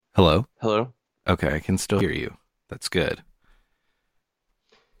Hello? Hello? Okay, I can still hear you. That's good.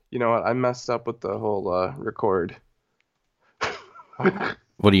 You know what? I messed up with the whole record.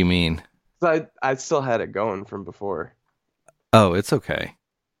 What do you mean? I still had it going from before. Oh, it's okay.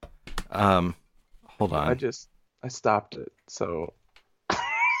 Um, Hold I on. just I stopped it. So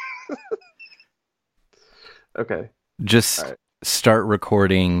okay. All Just right. start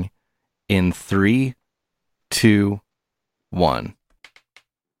recording in three, two, one.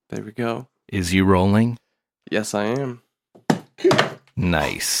 There we go. Is you rolling? Yes, I am.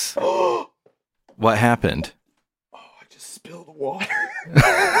 Nice. Oh, What happened? I just spilled water.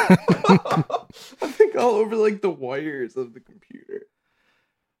 I think all over like the wires of the computer.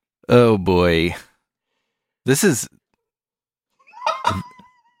 Oh boy. This is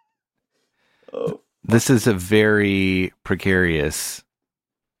Oh, this is a very precarious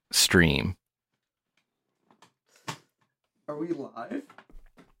stream. are we live?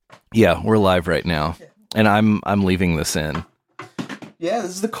 Yeah, we're live right now. And I'm leaving this in. Yeah,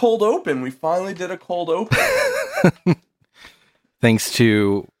 this is the cold open. We finally did a cold open. Thanks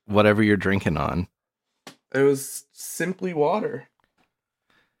to whatever you're drinking on. It was simply water.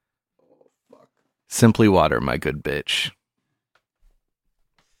 Oh, fuck. Simply water, my good bitch.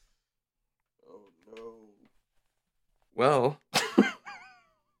 Oh, no. Well.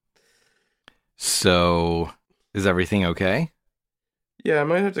 So, is everything okay? Yeah, I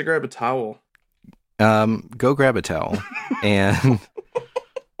might have to grab a towel. Go grab a towel and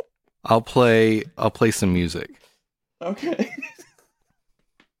I'll play some music. Okay.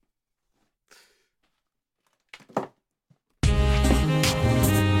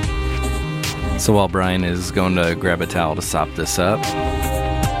 So while Brian is going to grab a towel to sop this up,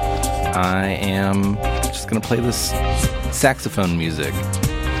 I am just going to play this saxophone music.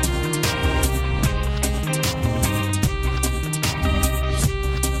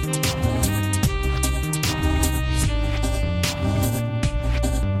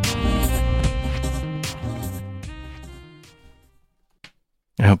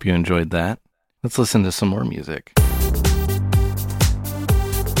 I hope you enjoyed that. Let's listen to some more music.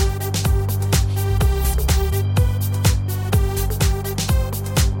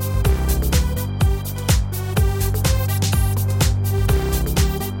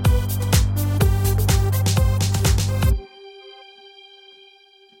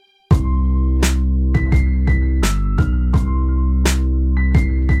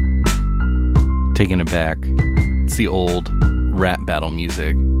 Taking it back. It's the old rap battle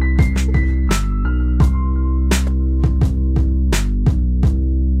music.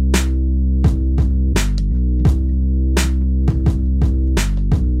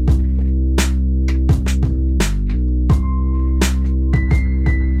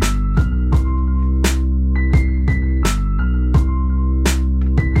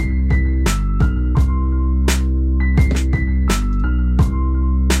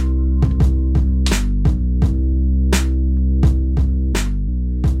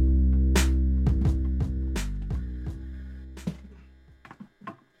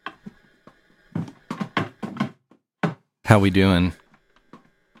 How we doing?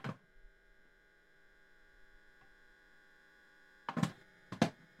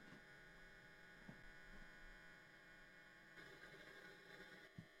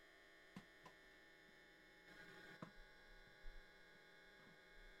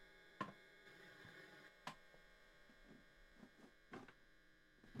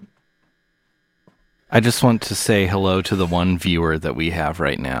 I just want to say hello to the one viewer that we have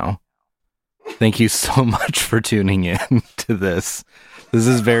right now. Thank you so much for tuning in to this. This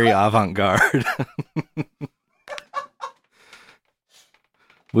is very avant-garde.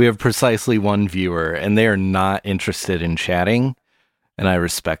 We have precisely one viewer, and they are not interested in chatting, and I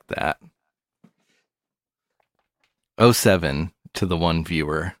respect that. 07 to the one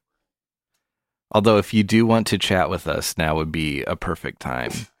viewer. Although if you do want to chat with us, now would be a perfect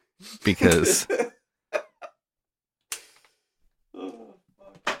time, because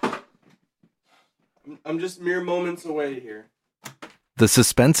I'm just mere moments away here. the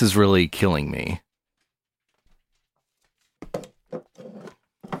suspense is really killing me.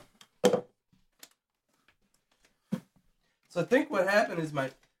 So I think what happened is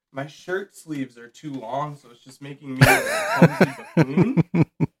my shirt sleeves are too long, so it's just making me like a clumsy buffoon.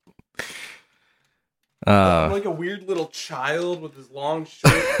 I'm like a weird little child with his long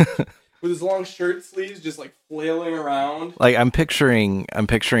shirt, with his long shirt sleeves, just like flailing around. Like I'm picturing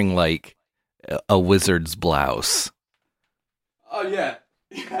like a wizard's blouse. Oh yeah,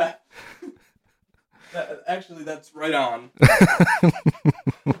 yeah. Actually, that's right on.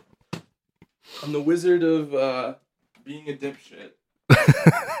 I'm the wizard of being a dipshit.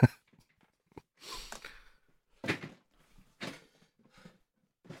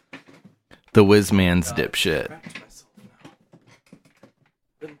 The Whizman's dipshit.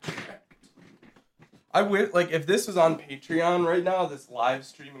 I would like if this was on Patreon right now, this live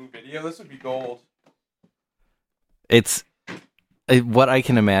streaming video, this would be gold. It's what I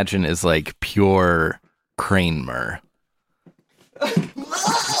can imagine is like pure Kramer.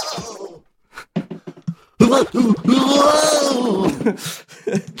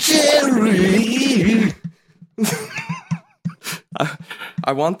 Jerry.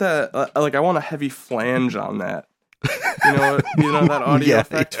 I want that. I want a heavy flange on that. You know that audio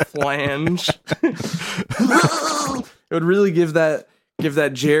effect, flange. It would really give that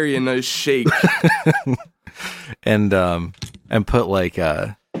Jerry a nice shake. And put like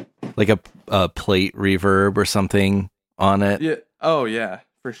a plate reverb or something on it. Yeah. Oh yeah,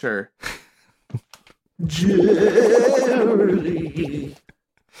 for sure. Jerry.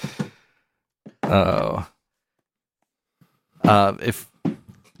 Oh.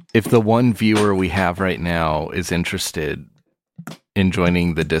 If the one viewer we have right now is interested in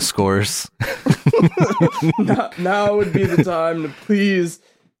joining the discourse, now would be the time to please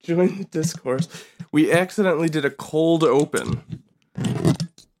join the discourse. We accidentally did a cold open.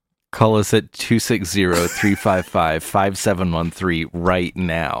 Call us at 260-355-5713 right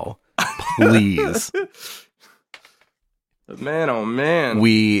now. Please. Man, oh man.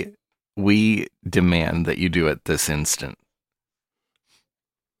 We demand that you do it this instant.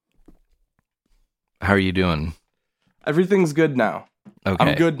 How are you doing? Everything's good now.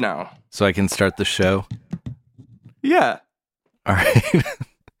 Okay. I'm good now. So I can start the show? Yeah. All right.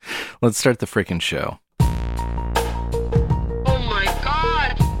 Let's start the frickin' show. Oh my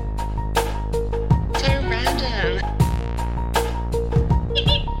god! So random.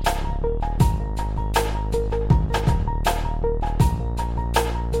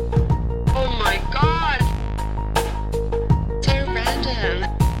 Oh my god! So random.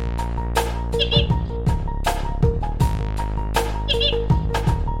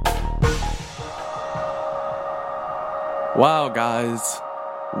 Wow, guys.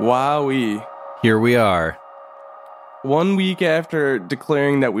 Wowee. Here we are. 1 week after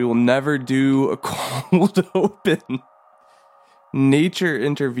declaring that we will never do a cold open, nature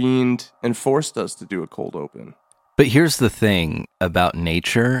intervened and forced us to do a cold open. But here's the thing about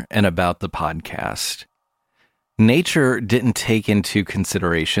nature and about the podcast. Nature didn't take into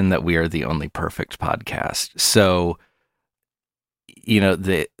consideration that we are the only perfect podcast. So,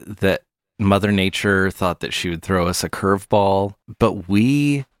 that Mother Nature thought that she would throw us a curveball, but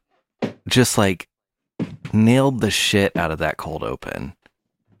we just nailed the shit out of that cold open.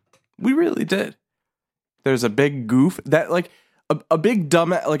 We really did. There's a big goof that a big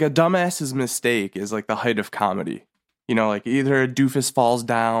dumbass's mistake is the height of comedy. Either a doofus falls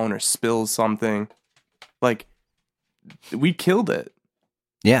down or spills something. We killed it.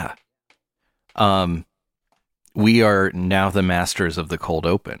 Yeah. We are now the masters of the cold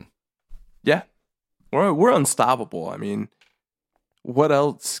open. Yeah. We're unstoppable. I mean, what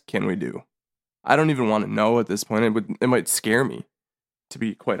else can we do? I don't even want to know at this point. It might scare me, to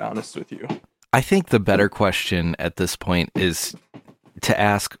be quite honest with you. I think the better question at this point is to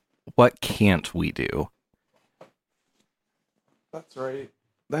ask, what can't we do? That's right.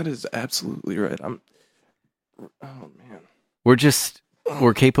 That is absolutely right. Oh man.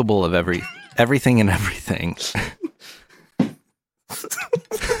 We're capable of everything and everything.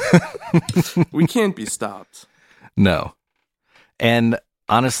 We can't be stopped. No. And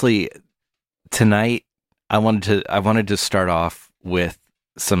honestly, tonight I wanted to start off with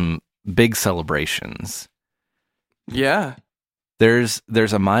some big celebrations. Yeah. There's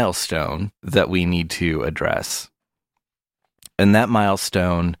a milestone that we need to address. And that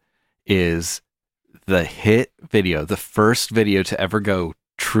milestone is the hit video, the first video to ever go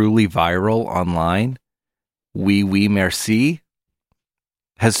truly viral online, Oui Merci,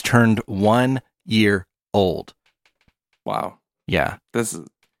 has turned 1 year old. Wow. Yeah. This is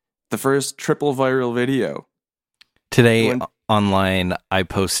the first triple viral video. Today online, I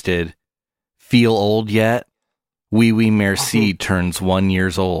posted, "Feel old yet? Oui Merci turns 1 year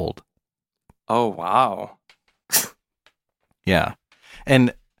old." Oh, wow. Yeah.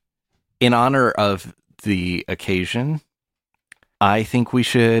 And in honor of the occasion, I think we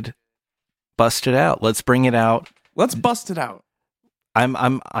should bust it out. Let's bring it out. Let's bust it out.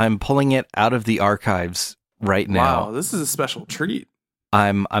 I'm pulling it out of the archives right now. Wow, this is a special treat.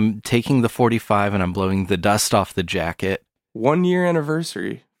 I'm taking the 45 and I'm blowing the dust off the jacket. 1 year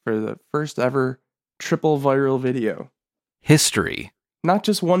anniversary for the first ever triple viral video. History. Not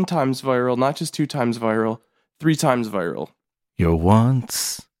just 1 times viral, not just 2 times viral, 3 times viral. You're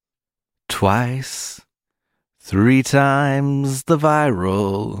once, twice, 3 times the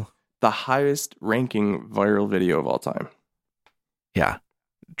viral. the highest ranking viral video of all time. Yeah,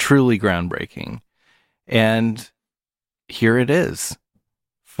 truly groundbreaking. And here it is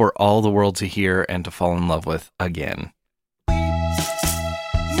for all the world to hear and to fall in love with again.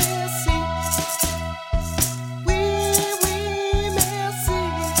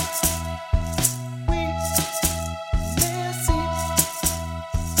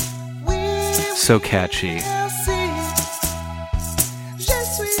 So catchy.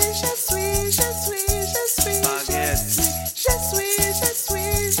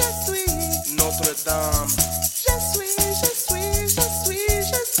 Notre Dame.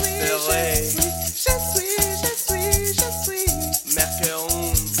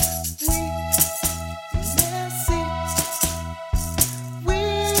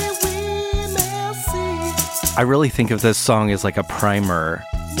 I really think of this song as like a primer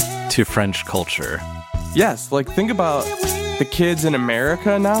to French culture. Yes, like think about the kids in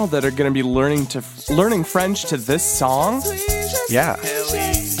America now that are going to be learning French to this song. Yeah.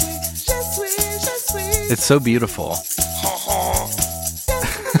 It's so beautiful.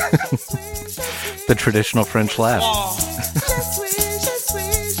 The traditional French laugh.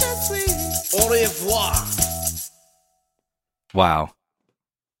 Au revoir. Wow.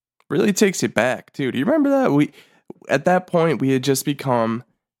 Really takes you back, too. Do you remember that? At that point, we had just become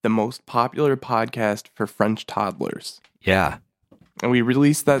the most popular podcast for French toddlers. Yeah. And we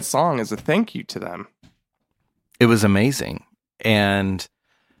released that song as a thank you to them. It was amazing. And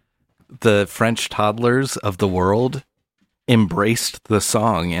the French toddlers of the world embraced the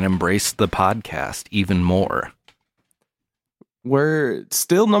song and embraced the podcast even more. We're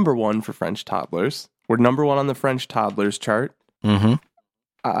still number one for French toddlers. We're number one on the French toddlers chart. Mm-hmm.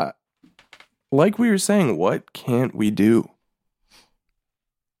 Like we were saying, what can't we do?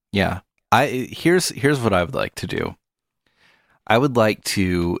 Yeah. Here's what I would like to do. I would like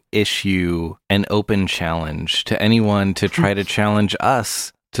to issue an open challenge to anyone to try to challenge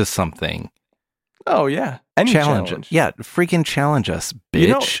us to something. Oh, yeah. Any challenge. Yeah, freaking challenge us,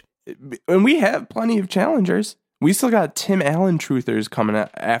 bitch. And we have plenty of challengers. We still got Tim Allen truthers coming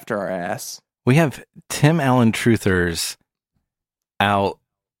after our ass. We have Tim Allen truthers out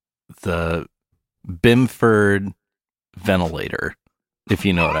the Bimford ventilator, if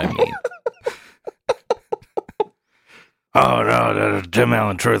you know what I mean. Oh, no, that's Tim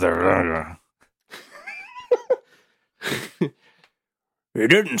Allen truther. He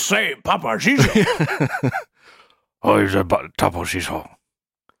didn't say Papa Shisho. Oh, he's a Papa Shisho.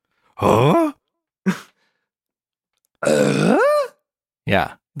 Huh?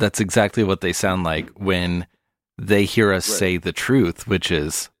 Yeah, that's exactly what they sound like when they hear us say the truth, which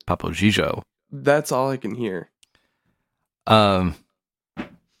is Papa Shisho. That's all I can hear. But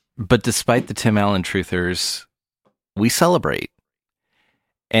despite the Tim Allen truthers, we celebrate.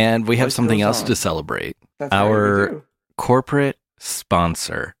 And we have Life something goes else on. to celebrate. That's right, Our we do. corporate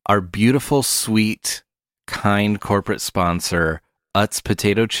sponsor, our beautiful, sweet, kind corporate sponsor, Utz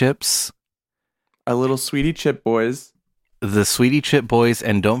Potato Chips. Our little sweetie chip boys. The Sweetie Chip Boys,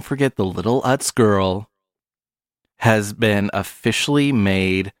 and don't forget the little Utz girl, has been officially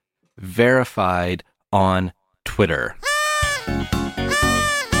made verified on Twitter.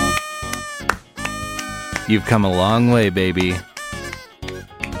 You've come a long way, baby.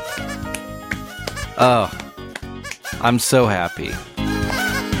 Oh, I'm so happy.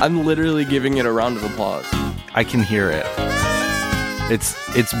 I'm literally giving it a round of applause. I can hear it.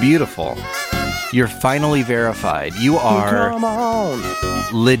 It's beautiful. You're finally verified. You are Come on.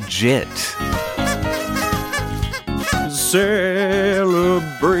 legit.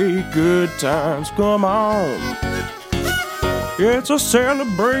 Celebrate good times. Come on. It's a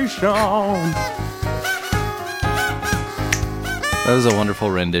celebration. That was a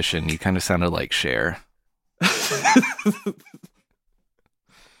wonderful rendition. You kind of sounded like Cher.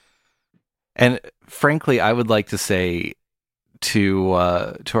 And frankly, I would like to say to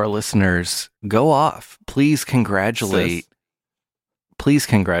our listeners, go off. Please congratulate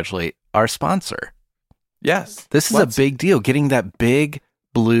our sponsor. Yes. This is a big deal, getting that big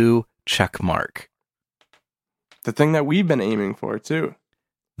blue check mark. The thing that we've been aiming for, too.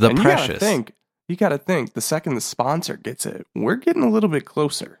 The And precious. You gotta think, the second the sponsor gets it, we're getting a little bit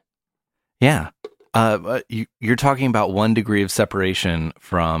closer. Yeah. You're talking about 1 degree of separation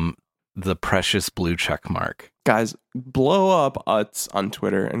from the precious blue check mark. Guys, blow up Utz on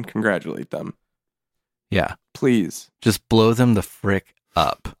Twitter and congratulate them. Yeah. Please. Just blow them the frick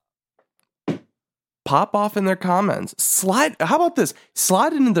up. Pop off in their comments. How about this?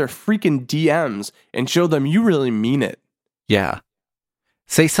 Slide into their freaking DMs and show them you really mean it. Yeah.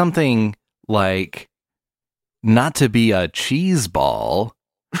 Say something like, not to be a cheese ball,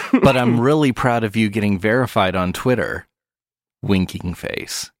 But I'm really proud of you getting verified on Twitter. Winking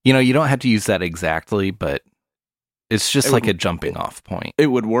face. You know, you don't have to use that exactly, but it's just like a jumping off point. It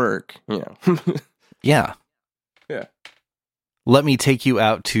would work, Yeah. Yeah. Let me take you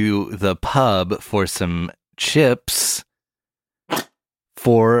out to the pub for some chips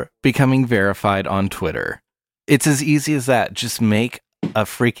for becoming verified on Twitter. It's as easy as that. Just make a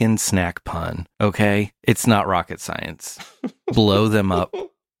freaking snack pun, okay? It's not rocket science. Blow them up.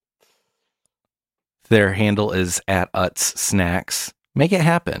 Their handle is at Utz Snacks. Make it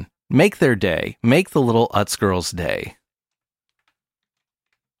happen. Make their day. Make the little Utz girls' day.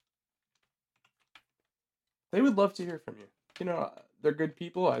 They would love to hear from you. You know, they're good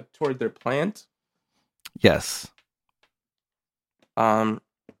people. I toured their plant. Yes.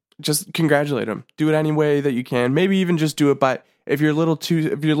 Just congratulate them. Do it any way that you can. Maybe even just do it by if you're a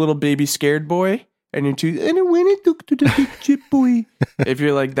little baby scared boy and you're too. I don't want to talk to the big chip boy. If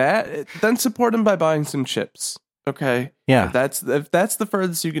you're like that, then support them by buying some chips. Okay. Yeah. If that's the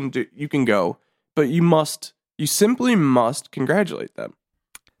furthest you can do, you can go. But you simply must congratulate them.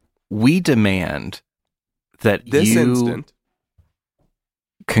 We demand that This you instant.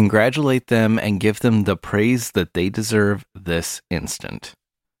 congratulate them and give them the praise that they deserve this instant.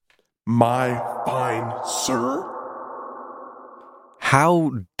 My fine sir?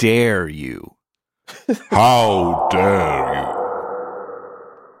 How dare you? How dare you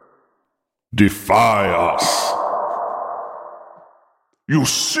defy us? You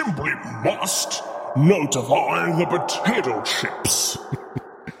simply must notify the potato chips.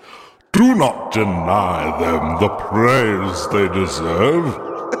 Do not deny them the praise they deserve.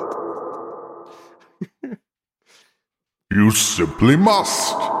 You simply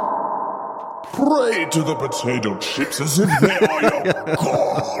must. Pray to the potato chips as if they are your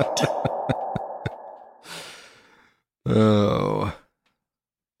god. Oh.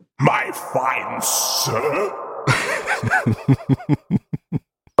 My fine sir.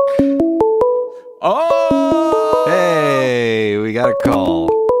 Oh! Hey, we got a call.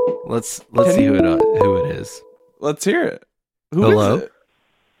 Let's see who it is. Let's hear it. Who Hello? is it?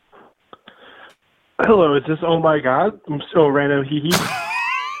 Hello, is this Oh My God? I'm so random, hee hee.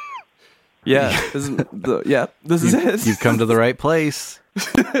 Yeah, this is it. You've come to the right place.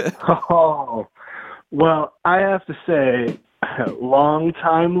 Oh, well, I have to say,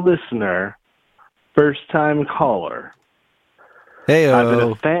 long-time listener, first-time caller. Hey, I've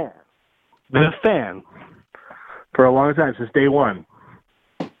been a fan for a long time, since day one.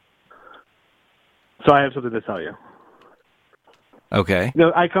 So I have something to tell you. Okay. You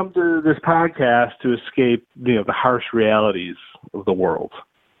know, I come to this podcast to escape, the harsh realities of the world.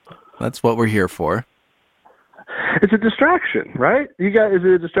 That's what we're here for. It's a distraction, right? You guys, is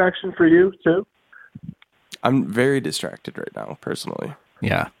it a distraction for you too? I'm very distracted right now, personally.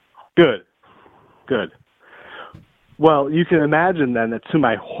 Yeah. Good. Well, you can imagine then that to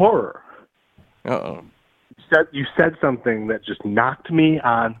my horror, Uh-oh. you said something that just knocked me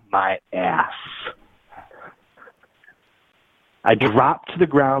on my ass. I dropped to the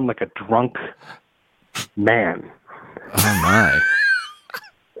ground like a drunk man. Oh my.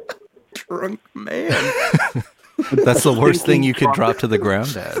 Drunk man. That's the worst thing you could drop to the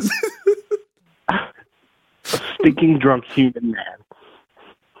ground as. A stinking drunk human man.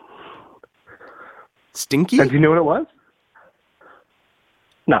 Stinky? And do you know what it was?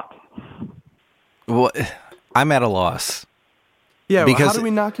 No. Well, I'm at a loss. Yeah, because- how do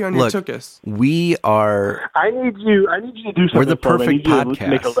we knock you on your look, tuchus? We are. I need you to do something. We're the for me. I perfect need you to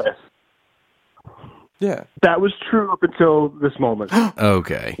make a podcast. list. Yeah. That was true up until this moment.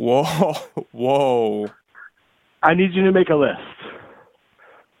 Okay. Whoa. I need you to make a list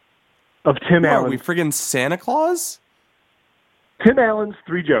of Tim Are Allen. we friggin' Santa Claus? Tim Allen's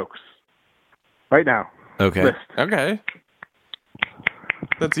 3 jokes. Right now. Okay. List. Okay.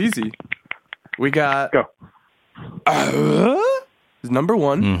 That's easy. We got... Go. Is number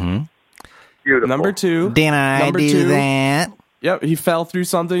 1. Mm-hmm. Beautiful. Number 2. Did I Number do 2. that? Yep, he fell through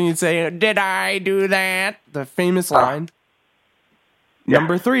something. He'd say, "Did I do that?" The famous line. Yeah.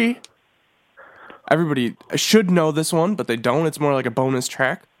 Number 3. Everybody should know this one, but they don't. It's more like a bonus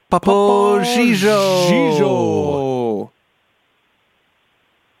track. Papo Gijo. Gijo.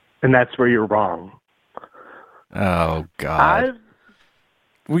 And that's where you're wrong. Oh, God.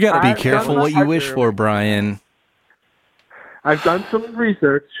 We gotta Be I've careful done what you my wish research. for, Brian. I've done some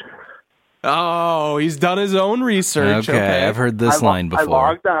research. Oh, he's done his own research. Okay, I've heard this line I before.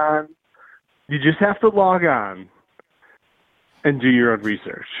 logged on. You just have to log on and do your own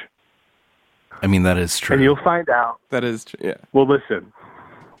research. I mean, that is And true. you'll find out. That is true. Yeah. Well, listen.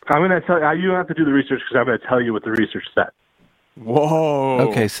 I'm going to tell you. You don't have to do the research because I'm going to tell you what the research said. Whoa.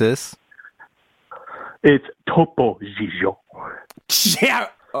 Okay, sis. It's Topo Gigio. Yeah.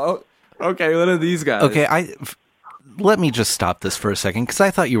 Oh, okay. What are these guys? Okay, let me just stop this for a second because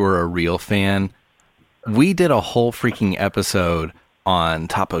I thought you were a real fan. We did a whole freaking episode on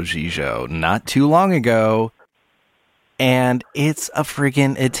Topo Gigio not too long ago, and it's a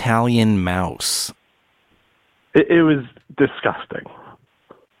friggin' Italian mouse. It was disgusting.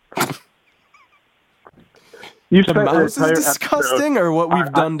 You The spent an mouse is entire disgusting, episode- or what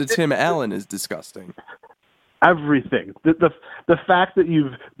we've done to Tim Allen is disgusting. Everything. The fact that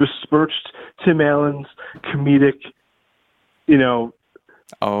you've besmirched Tim Allen's comedic,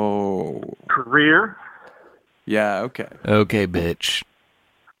 Oh. career, Yeah. Okay. Okay, bitch.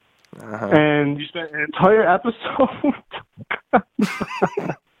 Uh-huh. and you spent an entire episode.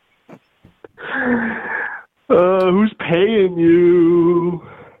 Who's paying you?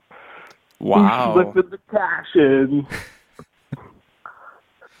 Wow. Who's slipping the cash in?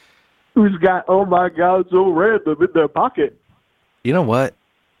 Who's got, oh my God, so random in their pocket? You know what?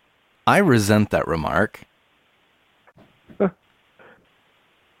 I resent that remark.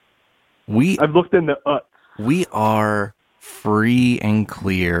 I've looked into We are free and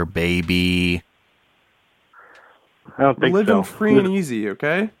clear, baby. I don't think Living so. free and easy.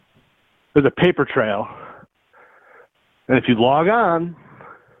 Okay. There's a paper trail. And if you log on,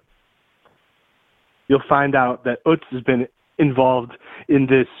 you'll find out that Utz has been involved in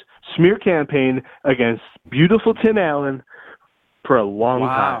this smear campaign against beautiful Tim Allen for a long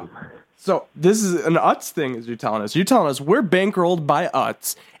time. So this is an Utz thing, as you're telling us. You're telling us we're bankrolled by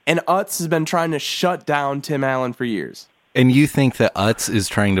Utz, and Utz has been trying to shut down Tim Allen for years. And you think that Utz is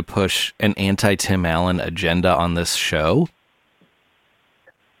trying to push an anti-Tim Allen agenda on this show?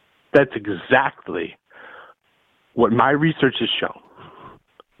 That's exactly what my research has shown.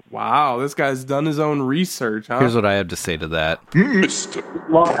 Wow, this guy's done his own research, huh? Here's what I have to say to that. Mr.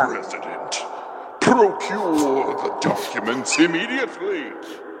 Log on. President, procure the documents immediately.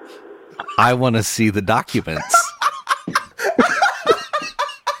 I want to see the documents.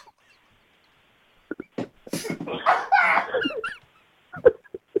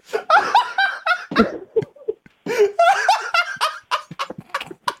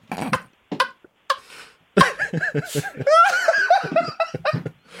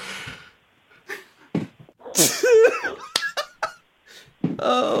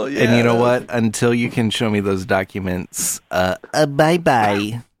 Oh, yeah. And you know what? Until you can show me those documents,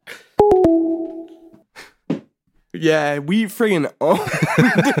 bye-bye. Yeah, we friggin' own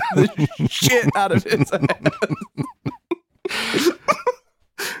the shit out of his ass.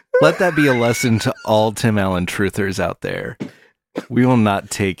 Let that be a lesson to all Tim Allen truthers out there. We will not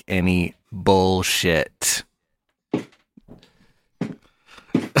take any bullshit.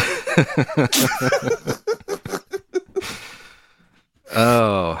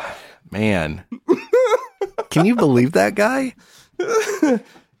 Oh, man. Can you believe that guy?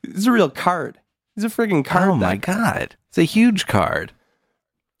 It's a real card. He's a friggin' card. Oh, my that guy. God. It's a huge card.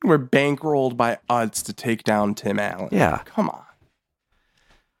 We're bankrolled by Utz to take down Tim Allen. Yeah. Come on.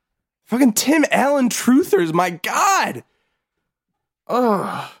 Fucking Tim Allen truthers, my God.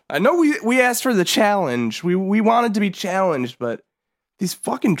 Ugh. I know we asked for the challenge. We wanted to be challenged, but these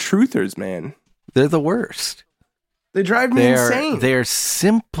fucking truthers, man. They're the worst. They drive me insane. They're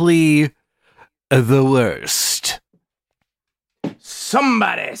simply the worst.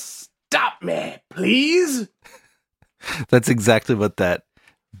 Somebody stop me, please. That's exactly what that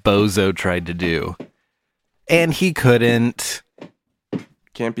bozo tried to do. And he couldn't.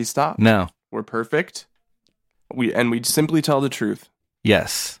 Can't be stopped. No. We're perfect. We simply tell the truth.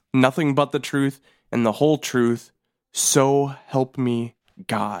 Yes. Nothing but the truth and the whole truth. So help me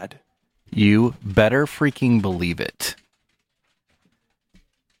God. You better freaking believe it.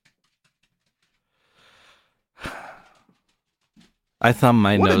 I thumb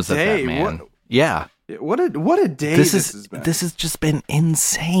my What a nose at that day. man. Yeah. What a day This has been. has just been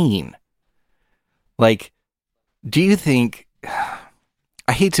insane. Like, do you think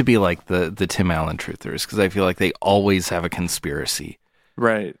I hate to be like the Tim Allen truthers because I feel like they always have a conspiracy.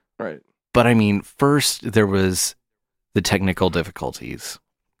 Right. But I mean, first there was the technical difficulties.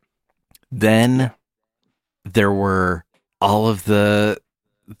 Then there were all of the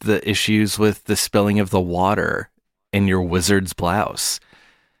issues with the spilling of the water in your wizard's blouse.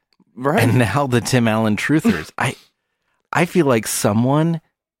 Right. And now the Tim Allen truthers. I feel like someone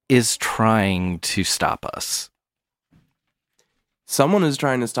is trying to stop us. Someone is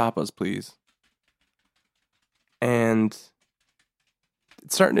trying to stop us, please. And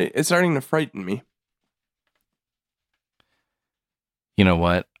it's starting to frighten me. You know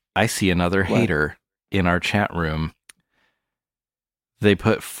what? I see another What? hater in our chat room. they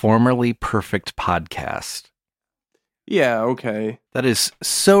put formerly perfect podcast. Yeah, okay. That is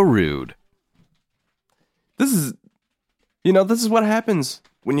so rude. This is, this is what happens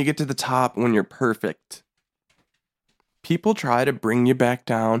when you get to the top when you're perfect. People try to bring you back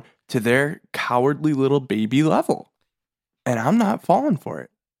down to their cowardly little baby level. And I'm not falling for it.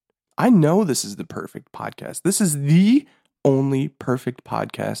 I know this is the perfect podcast. This is the only perfect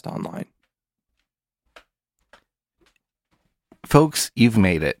podcast online. Folks, you've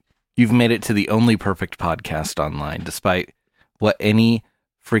made it. You've made it to the only perfect podcast online, despite what any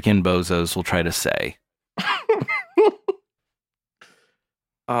freaking bozos will try to say.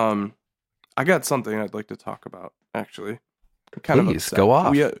 I got something I'd like to talk about, actually. Please, go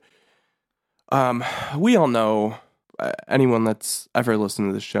off. We all know, anyone that's ever listened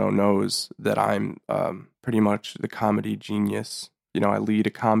to the show knows that I'm pretty much the comedy genius. I lead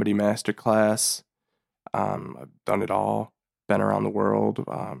a comedy masterclass. I've done it all. Been around the world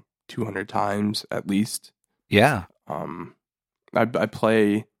 200 times at least. Yeah. I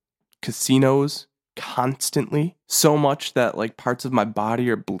play casinos constantly, so much that like parts of my body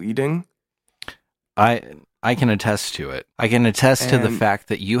are bleeding. I can attest to it. I can attest to the fact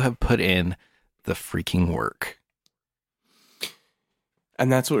that you have put in the freaking work.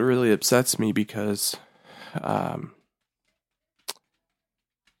 And that's what really upsets me, because I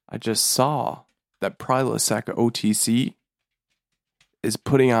just saw that Prilosec OTC is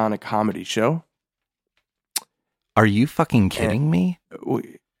putting on a comedy show. Are you fucking kidding me?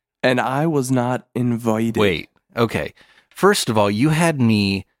 And I was not invited. Wait, okay. First of all, you had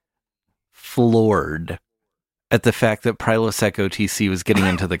me floored at the fact that Prilosec OTC was getting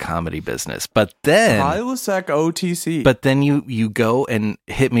into the comedy business. But then Prilosec OTC. But then you go and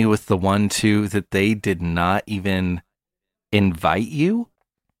hit me with the 1-2 that they did not even invite you?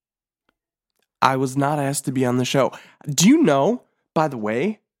 I was not asked to be on the show. Do you know, by the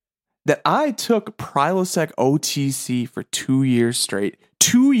way, that I took Prilosec OTC for 2 years straight?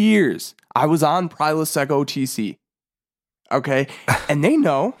 2 years I was on Prilosec OTC. Okay? And they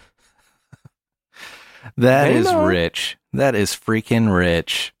know. That is rich. That is freaking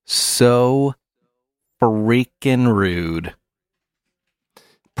rich. So freaking rude.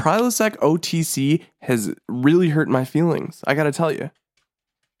 Prilosec OTC has really hurt my feelings. I gotta tell you.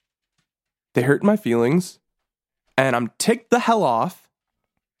 They hurt my feelings. And I'm ticked the hell off.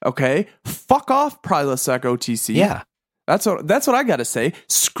 Okay? Fuck off, Prilosec OTC. Yeah. That's what I gotta say.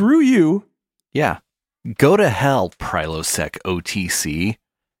 Screw you. Yeah. Go to hell, Prilosec OTC.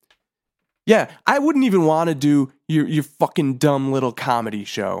 Yeah, I wouldn't even want to do your fucking dumb little comedy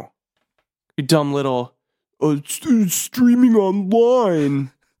show. Your dumb little it's streaming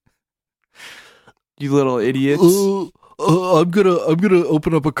online. You little idiots. I'm gonna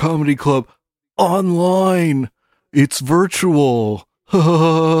open up a comedy club online. It's virtual.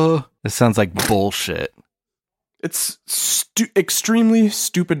 This sounds like bullshit. It's extremely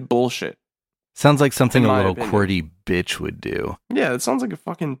stupid bullshit. Sounds like something a little opinion. QWERTY bitch would do. Yeah, it sounds like a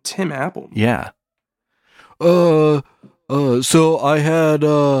fucking Tim Apple. Yeah. So I had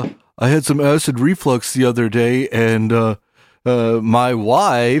some acid reflux the other day, and my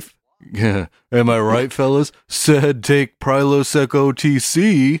wife, am I right, fellas, said take Prilosec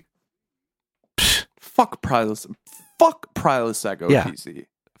OTC. Fuck Prilosec. Fuck Prilosec OTC. Yeah.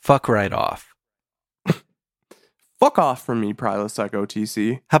 Fuck right off. Fuck off from me, Prilosec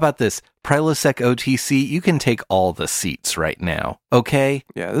OTC. How about this? Prilosec OTC, you can take all the seats right now, okay?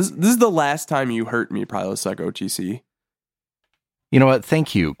 Yeah, this is the last time you hurt me, Prilosec OTC. You know what?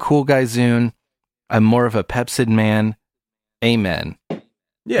 Thank you. Cool guy Zune. I'm more of a Pepsid man. Amen.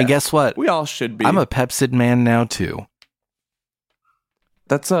 Yeah. And guess what? We all should be. I'm a Pepsid man now too.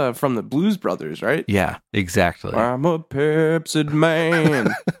 That's from the Blues Brothers, right? Yeah, exactly. I'm a Pepsid man.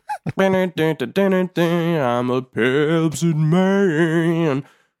 I'm a Pepsid man.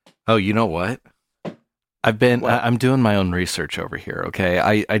 Oh, you know what? I'm doing my own research over here, okay?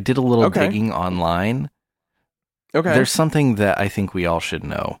 I did a little digging online. Okay. There's something that I think we all should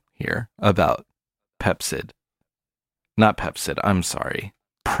know here about Pepsid. Not Pepsid, I'm sorry.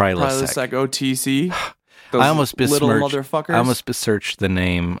 Prilosec. Prilosec OTC. I almost little besmirched. motherfuckers. I almost besmirched the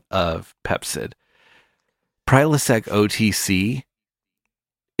name of Pepsid. Prilosec OTC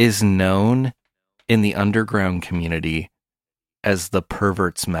is known in the underground community as the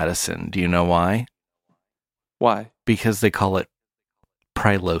pervert's medicine. Do you know why? Why? Because they call it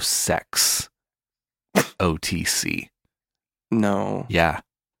Prilosex OTC. No. Yeah.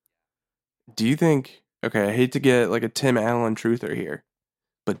 Do you think... Okay, I hate to get like a Tim Allen truther here,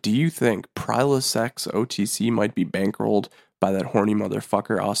 but do you think Prilosec OTC might be bankrolled by that horny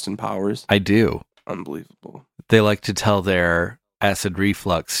motherfucker, Austin Powers? I do. Unbelievable. They like to tell their acid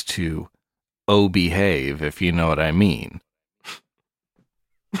reflux to behave, if you know what I mean.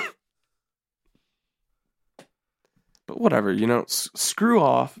 But whatever, screw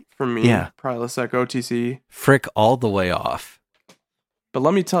off from me, Yeah. Prilosec OTC. Frick all the way off. But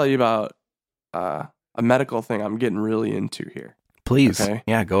let me tell you about a medical thing I'm getting really into here. Please. Okay.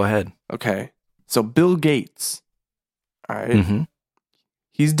 Yeah, go ahead. Okay. So Bill Gates, all right, Mm-hmm.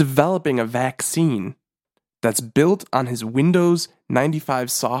 he's developing a vaccine that's built on his Windows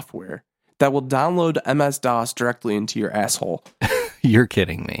 95 software that will download MS-DOS directly into your asshole. You're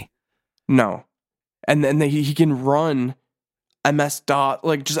kidding me. No. And then he can run MS-DOS,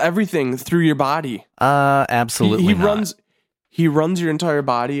 like just everything through your body. Absolutely He not. He runs your entire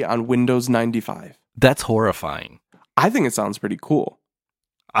body on Windows 95. That's horrifying. I think it sounds pretty cool.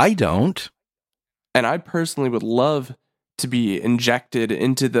 I don't. And I personally would love to be injected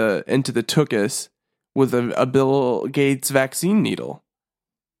into the tuchus with a Bill Gates vaccine needle.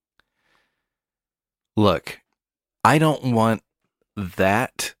 Look, I don't want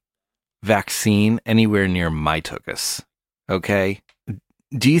that vaccine anywhere near my tuchus. Okay?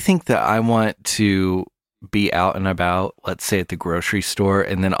 Do you think that I want to be out and about, let's say at the grocery store,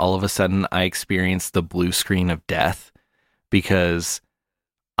 and then all of a sudden I experience the blue screen of death because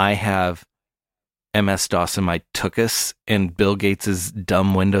I have MS-DOS in my tuchus and Bill Gates'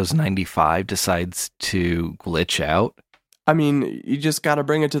 dumb Windows 95 decides to glitch out? I mean, you just got to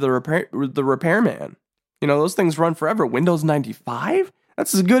bring it to the repairman. Those things run forever. Windows 95?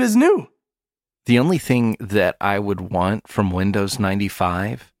 That's as good as new. The only thing that I would want from Windows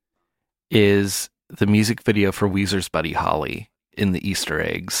 95 is the music video for Weezer's Buddy Holly in the Easter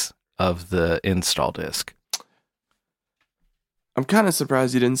eggs of the install disk. I'm kind of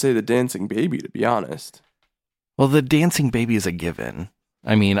surprised you didn't say the Dancing Baby, to be honest. Well, the Dancing Baby is a given.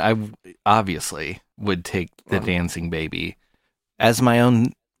 I mean, I obviously would take the Dancing Baby as my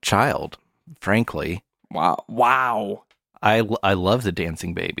own child, frankly. Wow. I love the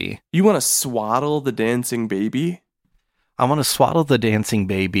Dancing Baby. You want to swaddle the Dancing Baby? I want to swaddle the Dancing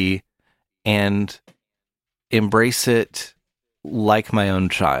Baby and embrace it like my own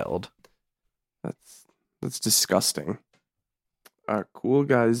child. That's disgusting. Cool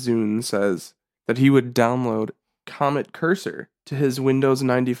Guy Zune says that he would download Comet Cursor to his Windows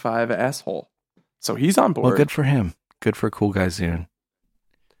 95 asshole. So he's on board. Well, good for him. Good for Cool Guy Zune.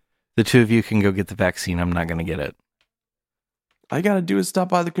 The two of you can go get the vaccine. I'm not going to get it. All you got to do is stop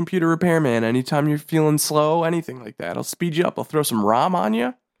by the computer repairman anytime you're feeling slow, anything like that. I'll speed you up. I'll throw some ROM on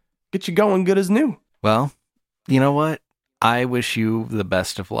you. Get you going good as new. Well, you know what? I wish you the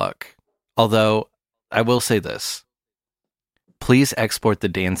best of luck. Although, I will say this. Please export the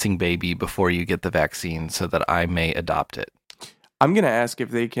Dancing Baby before you get the vaccine so that I may adopt it. I'm going to ask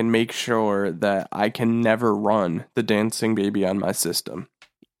if they can make sure that I can never run the Dancing Baby on my system.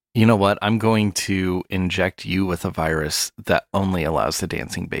 You know what? I'm going to inject you with a virus that only allows the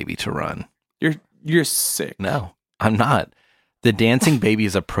Dancing Baby to run. You're sick. No, I'm not. The Dancing Baby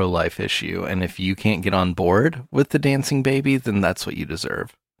is a pro-life issue, and if you can't get on board with the Dancing Baby, then that's what you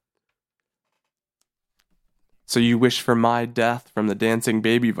deserve. So you wish for my death from the Dancing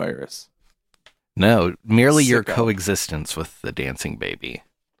Baby virus? No, merely your Sicko. coexistence with the Dancing Baby.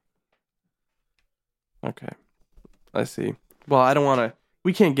 Okay. I see. Well, I don't want to...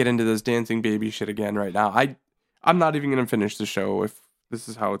 We can't get into this Dancing Baby shit again right now. I'm not even going to finish the show if this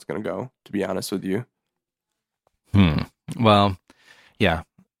is how it's going to go, to be honest with you. Well, yeah,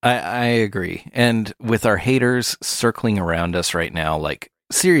 I agree. And with our haters circling around us right now, like,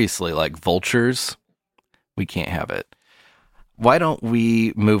 seriously, like vultures, we can't have it. Why don't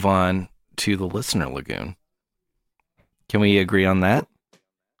we move on to the Listener Lagoon? Can we agree on that?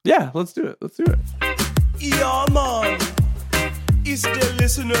 Yeah, let's do it. Yeah, man. It's the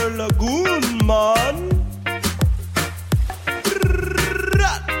Listener Lagoon, man.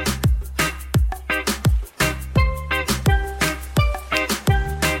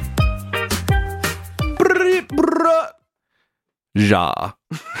 Ja.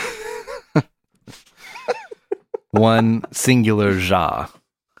 One singular ja.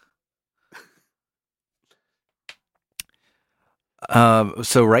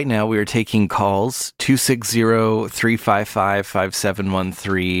 So right now we are taking calls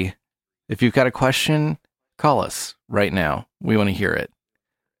 260-355-5713. If you've got a question, call us right now. We want to hear it.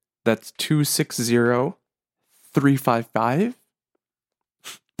 That's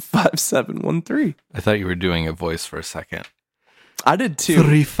 260-355-5713. I thought you were doing a voice for a second. I did too.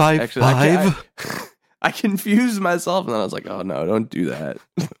 355. I confused myself and then I was like, oh no, don't do that.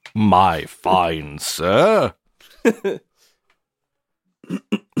 My fine sir.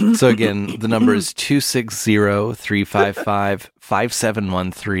 So again, the number is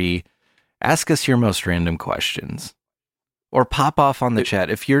 260-355-5713. Ask us your most random questions. Or pop off on the chat.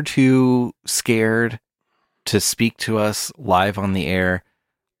 If you're too scared to speak to us live on the air,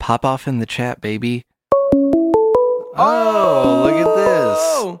 pop off in the chat, baby. Oh, look at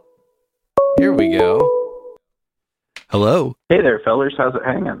this. Here we go. Hello. Hey there, fellers. How's it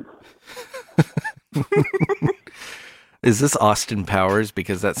hanging? Is this Austin Powers?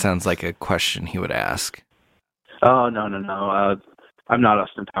 Because that sounds like a question he would ask. Oh, no. I'm not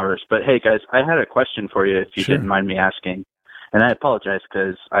Austin Powers. But hey, guys, I had a question for you if you Sure. didn't mind me asking. And I apologize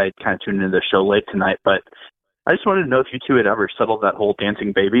because I kind of tuned into the show late tonight. But I just wanted to know if you two had ever settled that whole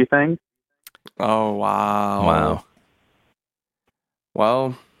dancing baby thing. Oh, wow. Wow.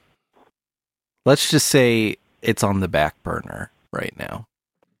 Well, Let's just say it's on the back burner right now.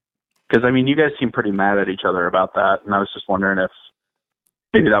 Because, I mean, you guys seem pretty mad at each other about that. And I was just wondering if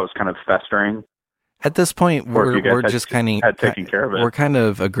maybe that was kind of festering. At this point, Or if you guys we're had- just kind had taken care of it. We're kind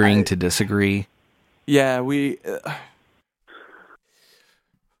of agreeing to disagree. yeah,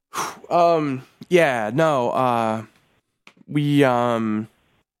 yeah, no,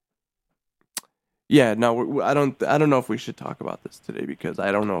 yeah, no, I don't know if we should talk about this today because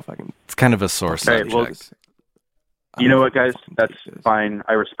I don't know if I can. It's kind of a sore Okay, well, subject. You know what, guys? That's fine.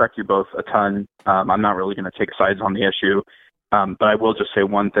 I respect you both a ton. I'm not really going to take sides on the issue. But I will just say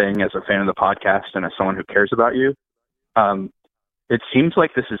one thing as a fan of the podcast and as someone who cares about you. It seems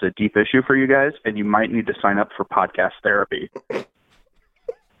like this is a deep issue for you guys, and you might need to sign up for podcast therapy.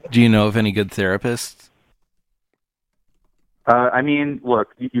 Do you know of any good therapists? I mean, look,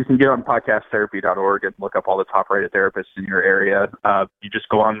 you can get on podcasttherapy.org and look up all the top-rated therapists in your area. You just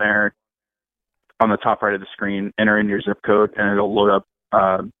go on there, on the top right of the screen, enter in your zip code, and it'll load up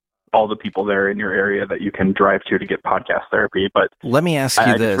all the people there in your area that you can drive to get podcast therapy. But Let me ask you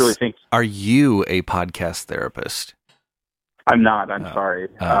I this. just really think Are you a podcast therapist? I'm not. I'm sorry.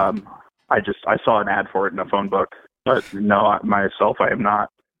 Oh. I saw an ad for it in a phone book, but no, myself, I am not.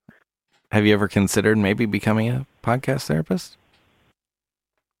 Have you ever considered maybe becoming a podcast therapist?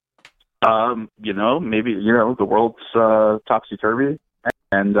 Maybe the world's topsy-turvy,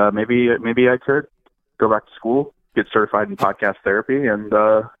 and maybe I could go back to school, get certified in podcast therapy, and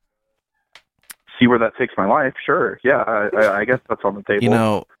see where that takes my life. Sure, yeah, I guess that's on the table. You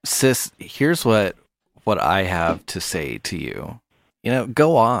know, sis, here's what I have to say to you. You know,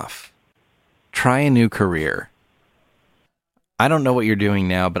 go off. Try a new career. I don't know what you're doing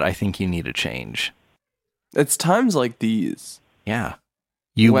now, but I think you need a change. It's times like these. Yeah.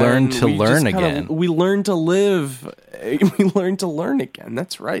 You when learn to we learn just kinda- again. We learn to live. We learn to learn again.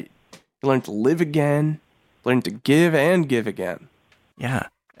 That's right. You learn to live again. Learn to give and give again. Yeah.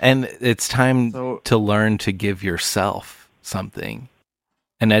 And it's time So- to learn to give yourself something.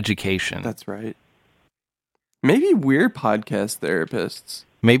 An education. That's right. Maybe we're podcast therapists.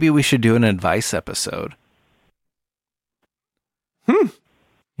 Maybe we should do an advice episode. You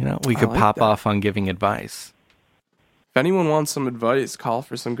know, we I could like pop that. off on giving advice. If anyone wants some advice, call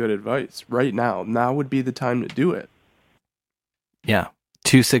for some good advice right now. Now would be the time to do it. Yeah.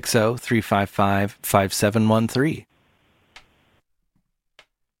 260-355-5713.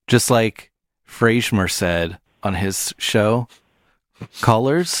 Just like Frasier said on his show,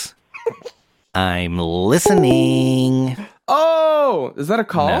 callers, I'm listening. Oh, is that a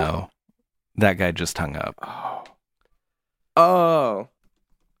call? No, that guy just hung up. Oh.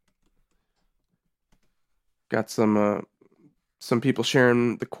 Got some people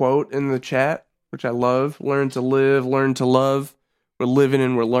sharing the quote in the chat, which I love. Learn to live, learn to love. We're living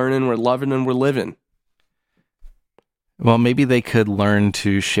and we're learning, we're loving and we're living. Well, maybe they could learn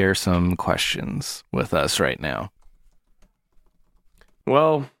to share some questions with us right now.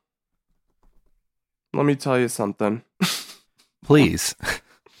 Well, let me tell you something. Please.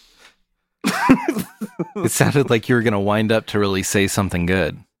 It sounded like you were going to wind up to really say something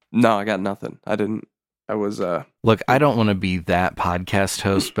good. No, I got nothing. I didn't. I was Look, I don't want to be that podcast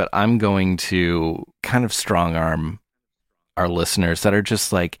host, but I'm going to kind of strong arm our listeners that are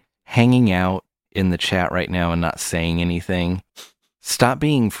just like hanging out in the chat right now and not saying anything. Stop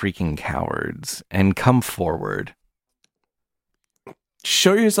being freaking cowards and come forward.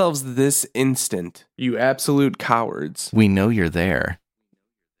 show yourselves this instant, you absolute cowards. We know you're there.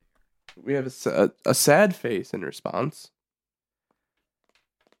 We have a sad face in response.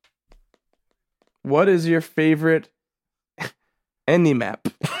 What is your favorite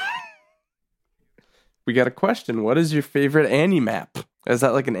Animap? We got a question. What is your favorite Animap? Is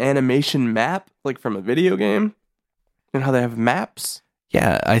that like an animation map, like from a video game? You know how they have maps?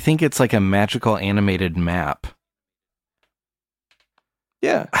 Yeah, I think it's like a magical animated map.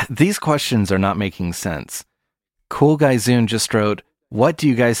 Yeah. These questions are not making sense. Cool Guy Zune just wrote, what do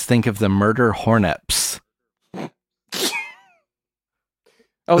you guys think of the murder hornets?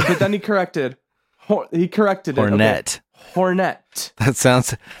 Oh, but then he corrected. He corrected it. Hornet. Okay. Hornet. That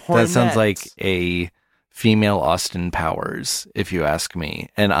sounds Hornet. like a female Austin Powers, if you ask me,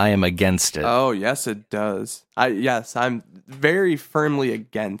 and I am against it. Oh, yes, it does. I'm very firmly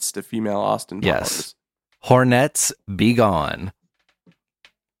against a female Austin Powers. Yes. Hornets, be gone.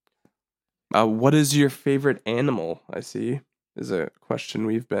 What is your favorite animal? I see is a question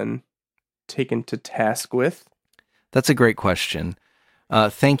we've been taken to task with. That's a great question.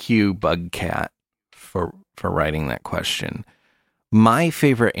 Thank you, Bugcat, for writing that question. My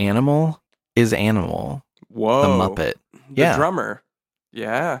favorite animal is Animal, Whoa. the Muppet. The drummer.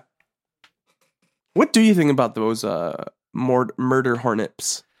 Yeah. What do you think about those murder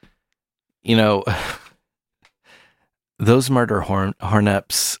hornets? You know, those murder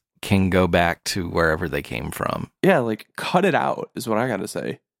hornets can go back to wherever they came from. Yeah, like cut it out is what I gotta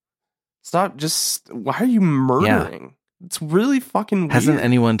say. Stop just why are you murdering? It's really fucking weird. Hasn't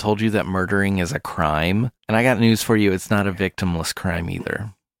anyone told you that murdering is a crime? And I got news for you, it's not a victimless crime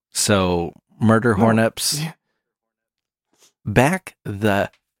either. So, murder hornets, Yeah. back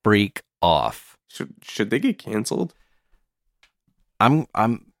the freak off. Should they get canceled?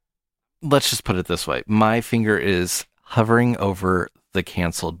 Let's just put it this way. My finger is hovering over the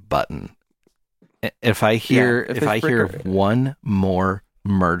canceled button. If I hear Yeah, if if I they hear frick- one more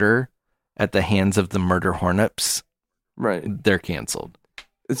murder at the hands of the murder hornets, Right. they're canceled.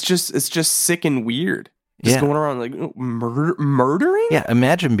 It's just sick and weird. Just Yeah. going around like murdering? Yeah,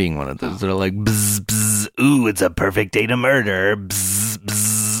 imagine being one of those that are like, bzz, bzz, ooh, it's a perfect day to murder, bzz,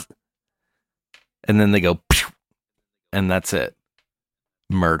 bzz. And then they go, pew, and that's it.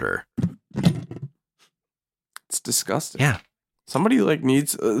 Murder. It's disgusting. Yeah. Somebody like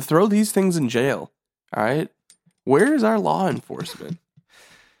needs throw these things in jail. All right. Where is our law enforcement?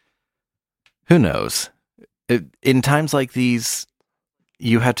 Who knows? In times like these,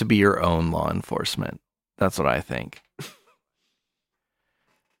 you have to be your own law enforcement. That's what I think.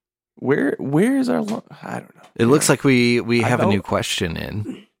 Where is our law? I don't know. It looks like we have a don't- new question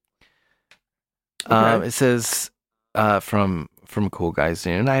in. Okay. It says from Cool Guy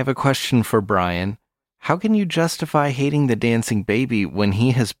Zune, I have a question for Brian. How can you justify hating the dancing baby when he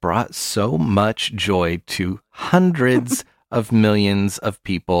has brought so much joy to hundreds of millions of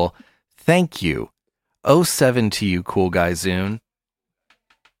people? Thank you. 07 to you, Cool Guy Zune.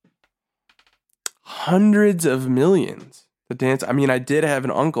 Hundreds of millions. The dance. I mean, I did have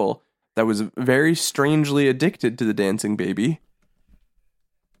an uncle that was very strangely addicted to the dancing baby.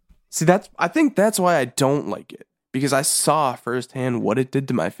 See, I think that's why I don't like it, because I saw firsthand what it did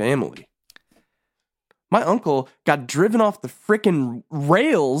to my family. My uncle got driven off the frickin'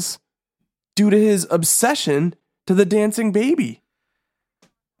 rails due to his obsession to the dancing baby.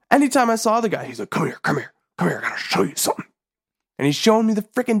 Anytime I saw the guy, he's like, come here, I gotta show you something. And he's showing me the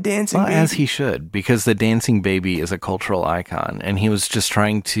frickin' dancing baby. As he should, because the dancing baby is a cultural icon, and he was just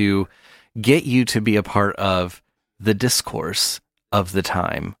trying to get you to be a part of the discourse of the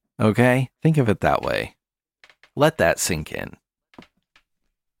time. Okay? Think of it that way. Let that sink in.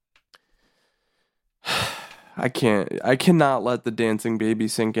 I cannot let the dancing baby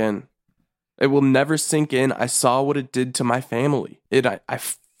sink in. It will never sink in. I saw what it did to my family. I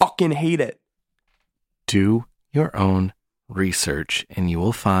fucking hate it. Do your own research, and you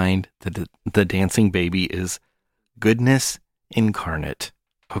will find that the dancing baby is goodness incarnate.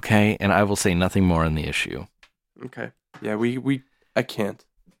 Okay? And I will say nothing more on the issue. Okay. Yeah, I can't.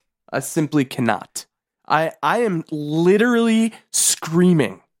 I simply cannot. I am literally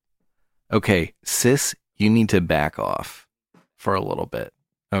screaming. Okay, sis, you need to back off for a little bit.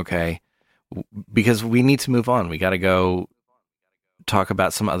 Okay? Because we need to move on. We got to go talk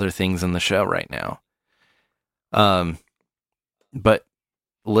about some other things in the show right now. But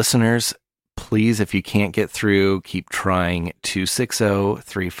listeners, please, if you can't get through, keep trying.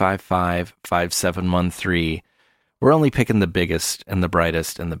 260-355-5713. We're only picking the biggest and the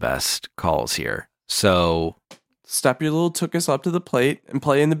brightest and the best calls here. So Step your little tookus up to the plate and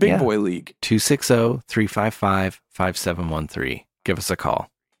play in the big boy league. 260-355-5713. Give us a call.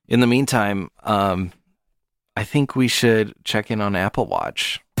 In the meantime, I think we should check in on Apple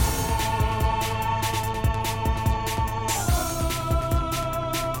Watch.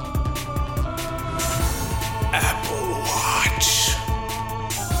 Apple Watch.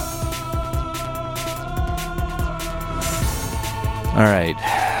 All right.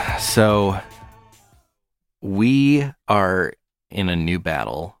 So we are in a new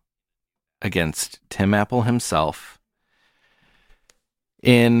battle against Tim Apple himself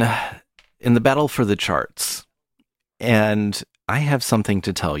in the battle for the charts. And I have something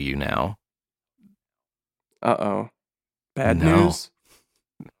to tell you now. Uh-oh. Bad No. news?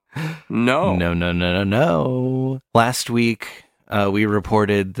 No. No. Last week, we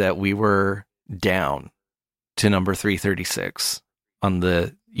reported that we were down to number 336 on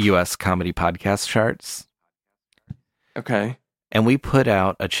the U.S. comedy podcast charts. Okay. And we put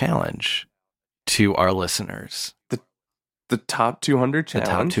out a challenge to our listeners. The top 200 The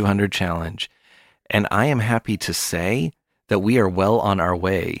challenge. top 200 challenge. And I am happy to say that we are well on our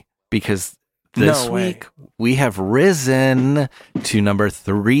way, because this No way. week we have risen to number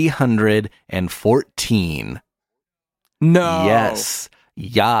 314. No.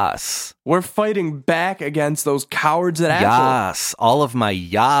 Yes. We're fighting back against those cowards at Apple. Yes. All of my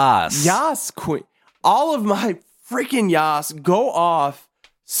yas. Yas, queen. All of my freaking yas go off,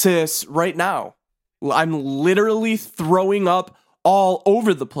 sis, right now. I'm literally throwing up all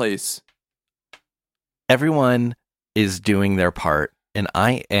over the place. Everyone is doing their part, and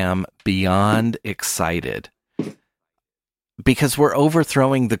I am beyond excited because we're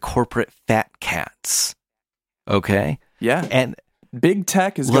overthrowing the corporate fat cats. Okay? Yeah. And Big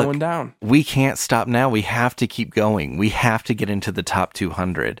tech is Look, going down. we can't stop now. We have to keep going. We have to get into the top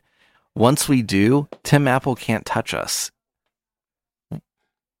 200. Once we do, Tim Apple can't touch us.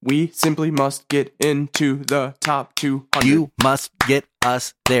 We simply must get into the top 200. You must get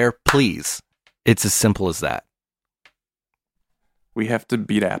us there, please. It's as simple as that. We have to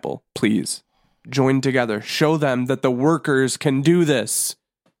beat Apple. Please. Join together. Show them that the workers can do this.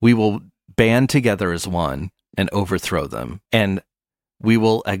 We will band together as one and overthrow them. And we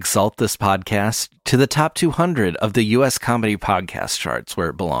will exalt this podcast to the top 200 of the U.S. comedy podcast charts, where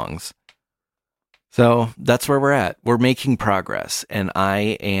it belongs. So that's where we're at. We're making progress, and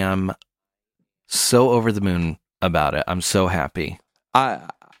I am so over the moon about it. I'm so happy. I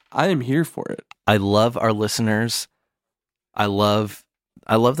am here for it. I love our listeners. I love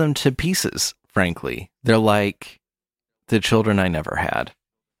them to pieces, frankly. They're like the children I never had.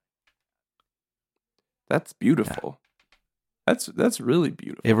 That's beautiful. That's really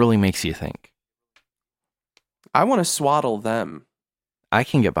beautiful. It really makes you think. I want to swaddle them. I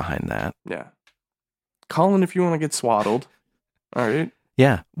can get behind that. Yeah. Call in if you want to get swaddled. All right.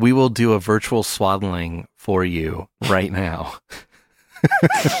 Yeah, we will do a virtual swaddling for you right now.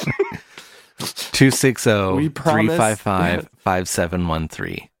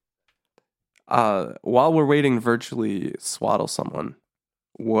 260-355-5713. While we're waiting to virtually swaddle someone,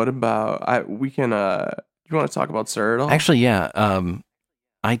 what about you want to talk about Sir at all? Actually, yeah,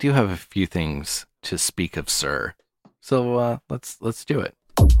 I do have a few things to speak of Sir. So let's do it.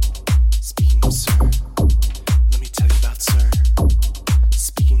 Speaking of Sir, let me tell you about Sir.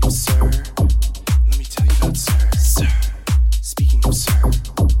 Speaking of Sir, let me tell you about Sir. Sir. Speaking of Sir,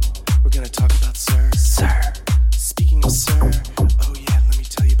 we're gonna talk about Sir. Sir. Speaking of Sir, oh yeah, let me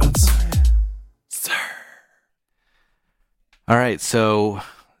tell you about Sir. Sir. All right, so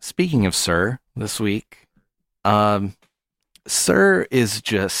speaking of Sir, this week, Sir is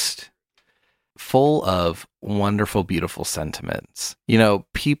just full of wonderful, beautiful sentiments. You know,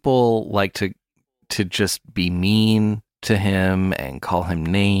 people like to just be mean to him and call him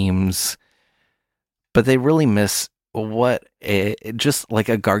names, but they really miss what just like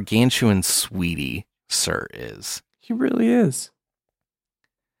a gargantuan sweetie Sir is. He really is.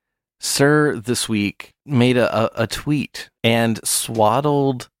 Sir this week made a tweet and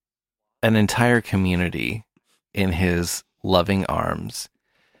swaddled an entire community in his loving arms.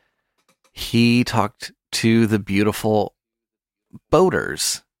 He talked to the beautiful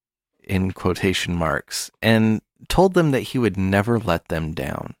boaters, in quotation marks, and told them that he would never let them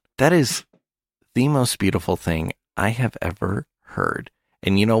down. That is the most beautiful thing I have ever heard.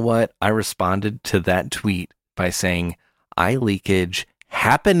 And you know what? I responded to that tweet by saying, eye leakage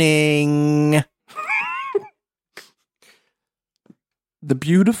happening. The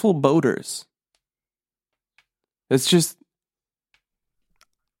beautiful boaters. It's just,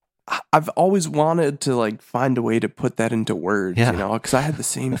 I've always wanted to like find a way to put that into words, Yeah. you know, because I had the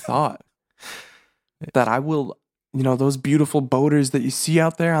same thought that I will, you know, those beautiful boaters that you see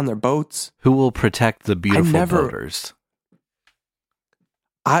out there on their boats. Who will protect the beautiful never- boaters?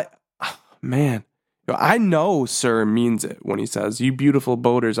 Man, I know Sir means it when he says, you beautiful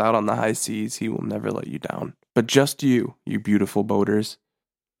boaters out on the high seas, he will never let you down. But just you beautiful boaters,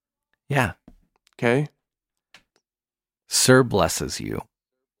 Yeah. okay? Sir blesses you,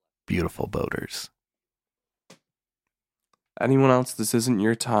 beautiful boaters. Anyone else, this isn't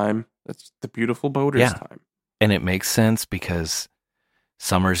your time. That's the beautiful boaters' Yeah. time. And it makes sense because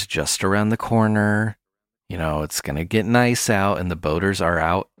summer's just around the corner. it's going to get nice out and the boaters are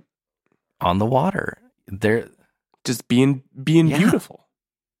out on the water. They're Just being Yeah. beautiful.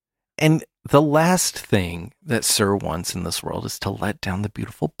 And the last thing that Sir wants in this world is to let down the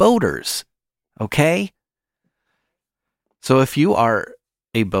beautiful boaters. Okay? So if you are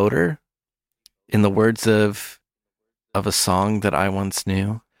a boater, in the words of a song that I once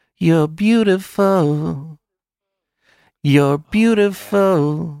knew, you're beautiful. You're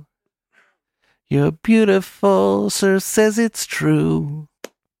beautiful. You're beautiful. Sir says it's true.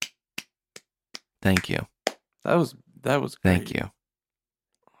 Thank you. That was great. Thank you.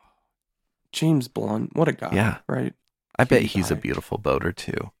 James Blunt, what a guy. Yeah. Right. I bet Cutie he's a pie. beautiful boater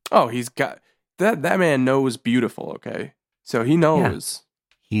too. Oh, he's got that man knows beautiful, okay? So he knows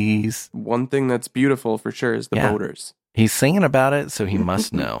He's one thing that's beautiful for sure is the Yeah. boaters. singing about it, so he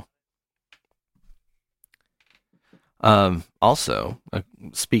must know. Also,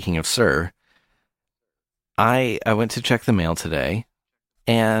 speaking of Sir, I went to check the mail today,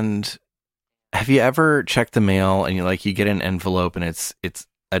 and have you ever checked the mail and you get an envelope and it's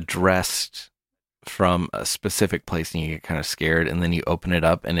addressed from a specific place and you get kind of scared, and then you open it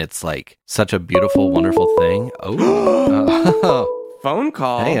up and it's like such a beautiful, wonderful thing? Oh, Phone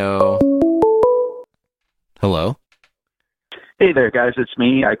call. heyo. Hello. Hey there, guys. It's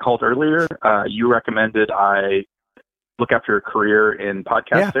me. I called earlier. You recommended I look after a career in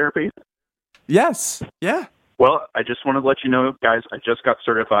podcast therapy. Yes. Yeah. Well, I just wanted to let you know, guys, I just got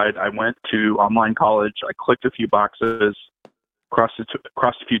certified. I went to online college. I clicked a few boxes, crossed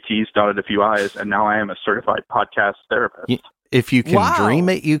a few T's, dotted a few I's, and now I am a certified podcast therapist. If you can Wow. dream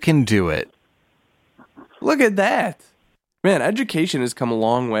it, you can do it. Look at that. Man, education has come a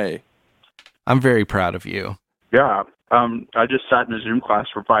long way. I'm very proud of you. Yeah. I just sat in a Zoom class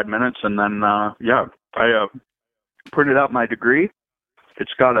for 5 minutes, and then, I printed out my degree.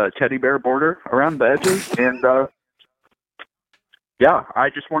 It's got a teddy bear border around the edges, and, I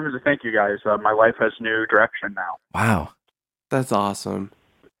just wanted to thank you guys. My life has new direction now. Wow. That's awesome.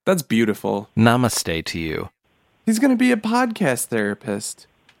 That's beautiful. Namaste to you. He's going to be a podcast therapist.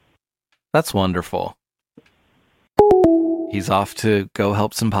 That's wonderful. He's off to go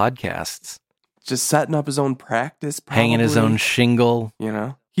help some podcasts. Just setting up his own practice. Hanging his probably. own shingle.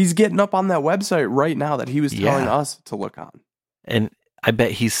 He's getting up on that website right now that he was telling Yeah. us to look on. And I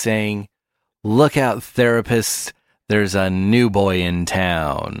bet he's saying, "Look out, therapists. There's a new boy in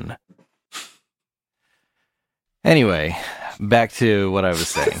town." Anyway, back to what I was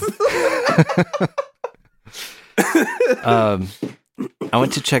saying. I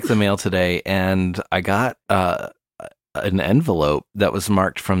went to check the mail today, and I got an envelope that was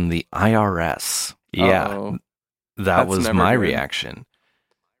marked from the IRS. Yeah, Uh-oh. that That's was never my good. reaction.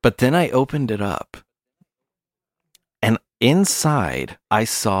 But then I opened it up, and inside I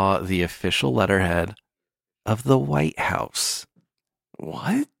saw the official letterhead of the White House.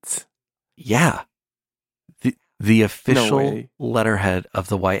 What? Yeah. The official way. letterhead of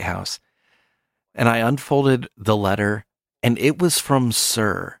the White House. And I unfolded the letter, and it was from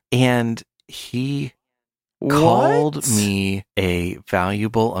Sir. And he called What? me a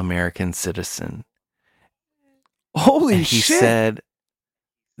valuable American citizen. Holy And he shit. said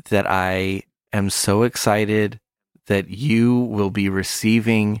that I am so excited that you will be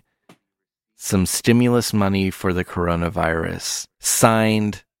receiving some stimulus money for the coronavirus.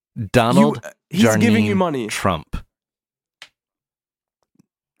 Signed, Donald He's giving Jarnine you money. Trump.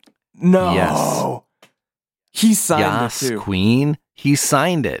 No. Yes. He signed Yas, it too. Queen. He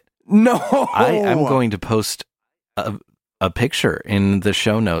signed it. No. I'm going to post a picture in the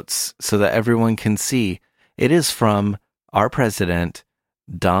show notes so that everyone can see. It is from our president,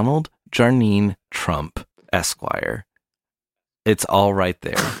 Donald Jarnine Trump, Esquire. It's all right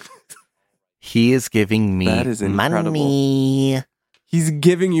there. He is giving me That is incredible. money, He's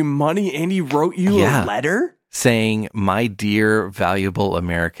giving you money and he wrote you Yeah. a letter? saying, "My dear, valuable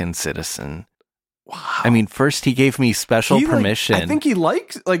American citizen." Wow. I mean, first he gave me special He, like, permission. I think he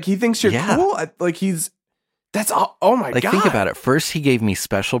he thinks you're Yeah. cool. That's all. Oh my Like, God. think about it. First, he gave me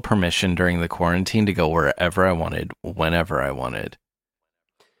special permission during the quarantine to go wherever I wanted, whenever I wanted.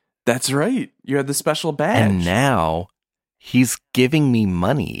 That's right. You had the special badge. And now he's giving me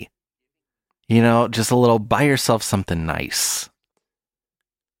money. Just a little, buy yourself something nice.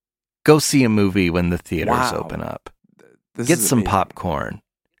 Go see a movie when the theaters Wow. open up. This Get is some amazing. popcorn.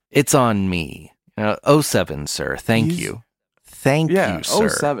 It's on me. 07, sir. Thank He's- you. Thank Yeah, you, sir.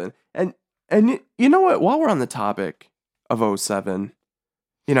 07. And you know what? While we're on the topic of 07,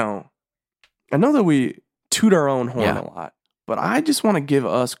 I know that we toot our own horn Yeah. a lot, but I just want to give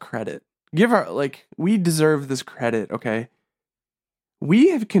us credit. We deserve this credit, okay?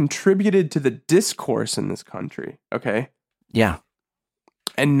 we have contributed to the discourse in this country, okay? Yeah.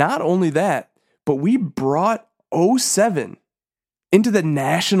 And not only that, but we brought 07 into the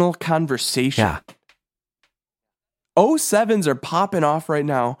national conversation. Yeah. 07s are popping off right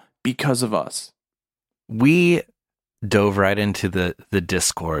now because of us. We dove right into the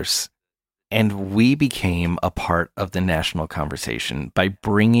discourse, and we became a part of the national conversation by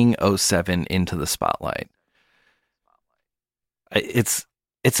bringing 07 into the spotlight. It's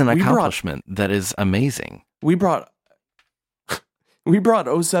an accomplishment that is amazing. We brought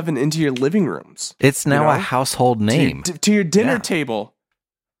 07 into your living rooms. It's now You know? a household name. To your dinner Yeah. table.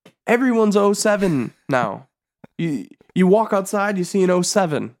 Everyone's 07 now. You walk outside, you see an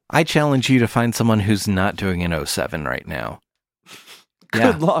 07. I challenge you to find someone who's not doing an 07 right now.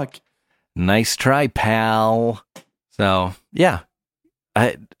 Good luck. Nice try, pal. So, yeah.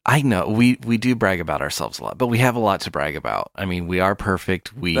 I know we do brag about ourselves a lot, but we have a lot to brag about. I mean, we are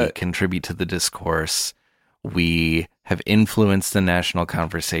perfect. We contribute to the discourse. We have influenced the national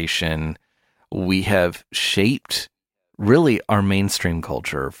conversation. We have shaped really our mainstream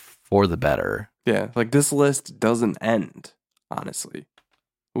culture for the better. Yeah, like this list doesn't end, honestly.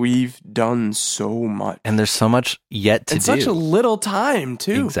 We've done so much. And there's so much yet to in do. such a little time,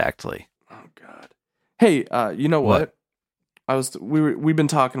 too. Exactly. Oh, God. Hey, you know What? We've been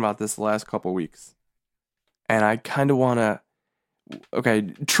talking about this the last couple weeks. And I kind of want to... Okay,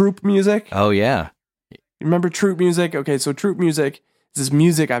 troop music. Oh, yeah. You remember troop music? Okay, so troop music is this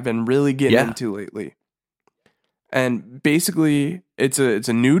music I've been really getting into lately. And basically, it's a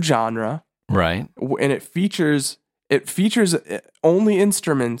new genre. Right. And it features only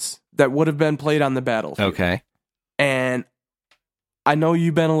instruments that would have been played on the battlefield. Okay. And I know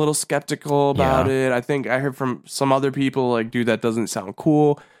you've been a little skeptical about it. I think I heard from some other people like, dude, that doesn't sound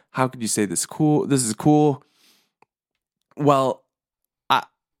cool. How could you say this cool? This is cool. Well,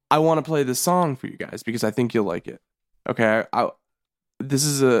 I want to play this song for you guys because I think you'll like it. Okay, this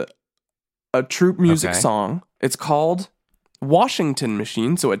is a troop music song. It's called Washington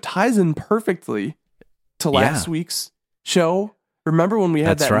Machine, so it ties in perfectly to last week's show. Remember when we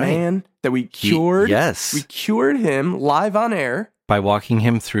had That's that right. man that we cured? Yes. We cured him live on air. By walking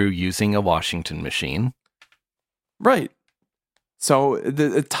him through using a Washington machine. Right. So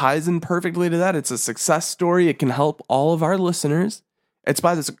it ties in perfectly to that. It's a success story. It can help all of our listeners. It's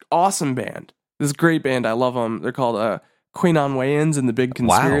by this awesome band. This great band. I love them. They're called Queen Wayans and the Big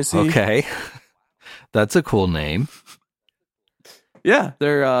Conspiracy. Wow. Okay. That's a cool name. Yeah,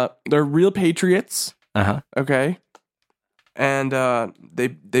 they're real patriots. Uh-huh. Okay. And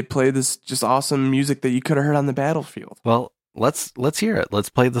they play this just awesome music that you could have heard on the battlefield. Well, let's hear it. Let's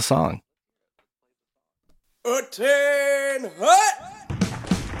play the song.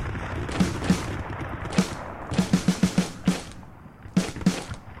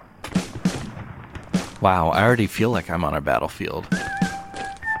 Wow, I already feel like I'm on a battlefield.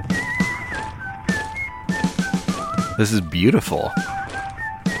 This is beautiful.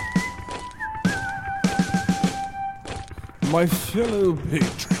 My fellow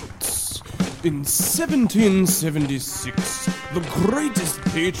patriots, in 1776, the greatest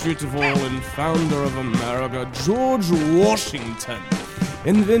patriot of all and founder of America, George Washington,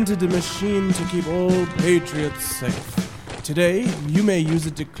 invented a machine to keep all patriots safe. Today, you may use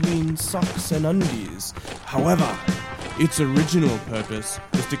it to clean socks and undies. However, its original purpose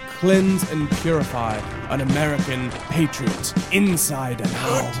was to cleanse and purify an American patriot inside and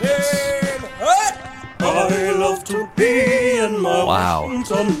out. I love to be in my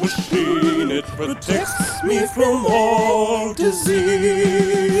Washington machine. It protects me from all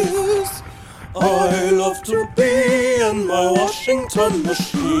disease. I love to be in my Washington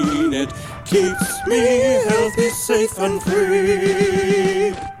machine. It keeps me healthy, safe, and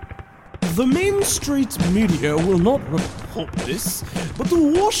free. The Main Street media will not report this, but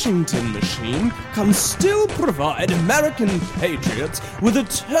the Washington machine can still provide American patriots with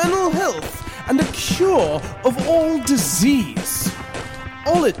eternal health and a cure of all disease.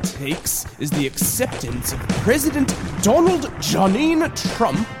 All it takes is the acceptance of President Donald Johnine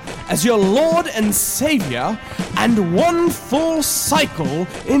Trump as your Lord and Savior and one full cycle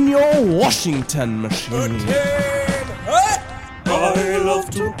in your Washington machine. I love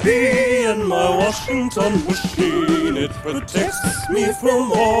to be in my Washington machine. It protects me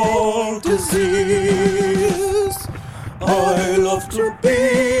from all disease. I love to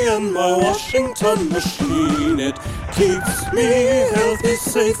be in my Washington machine. It keeps me healthy,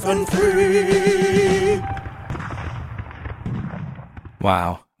 safe, and free.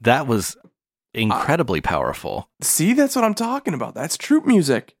 Wow, that was incredibly powerful. See, that's what I'm talking about. That's troop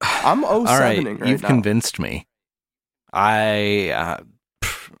music. I'm 07ing All right, right you've now. convinced me. I'm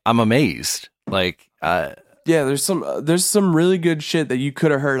amazed. Like, Yeah, there's some really good shit that you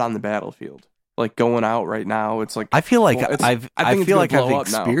could have heard on the battlefield. Like going out right now, it's like I feel like well, it's- I think feel it's like gonna I've blow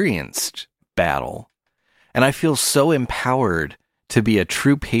up now. experienced battle, and I feel so empowered to be a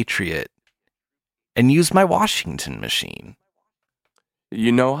true patriot and use my Washington machine.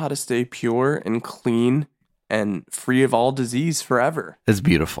 You know how to stay pure and clean and free of all disease forever. It's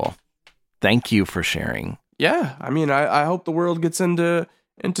beautiful. Thank you for sharing. Yeah, I mean, I hope the world gets into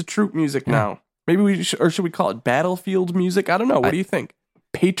troop music Yeah. now. Maybe or should we call it battlefield music? I don't know. What do you think?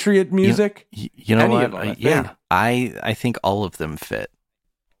 Patriot music? You know Any what? of them, I Yeah, think. I think all of them fit.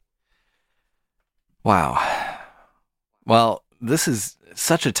 Wow. Well, this is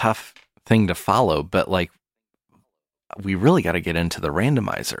such a tough thing to follow, but like, we really got to get into the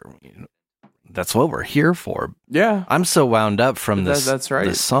randomizer. That's what we're here for. Yeah. I'm so wound up from this. That's right.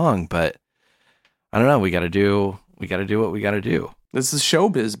 This song, but I don't know. We got to do what we got to do. This is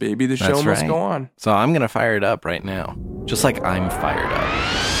showbiz, baby. The show That's must right. go on. So I'm gonna fire it up right now, just like I'm fired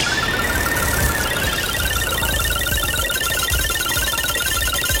up.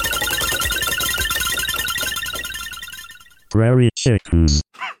 Prairie chickens.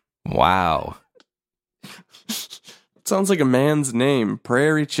 Wow. Sounds like a man's name.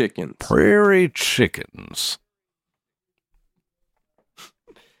 Prairie chickens. Prairie chickens.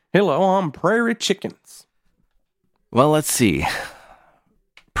 Hello, I'm Prairie Chickens. Well, let's see.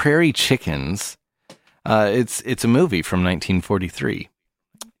 Prairie Chickens. It's a movie from 1943,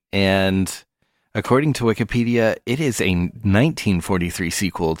 and according to Wikipedia, it is a 1943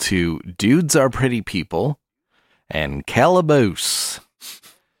 sequel to Dudes Are Pretty People and Calaboose.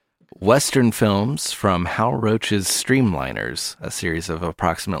 Western films from Hal Roach's Streamliners, a series of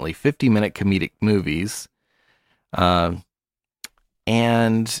approximately 50-minute comedic movies.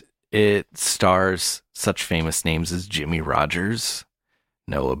 And it stars such famous names as Jimmy Rogers,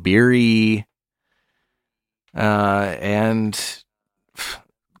 Noah Beery, and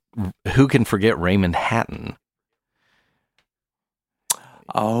who can forget Raymond Hatton,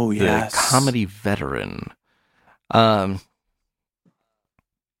 Oh, the yes. comedy veteran.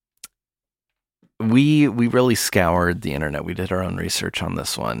 We really scoured the internet. We did our own research on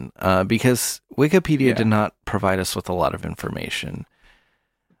this one because Wikipedia Yeah. did not provide us with a lot of information.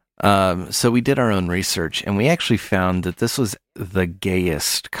 So we did our own research, and we actually found that this was the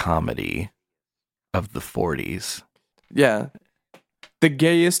gayest comedy of the 40s. Yeah. The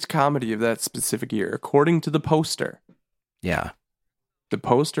gayest comedy of that specific year, according to the poster. Yeah. The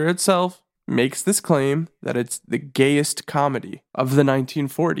poster itself makes this claim that it's the gayest comedy of the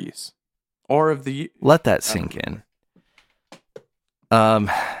 1940s. Or of the... Let that sink in.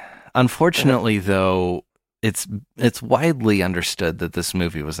 Unfortunately, though, it's widely understood that this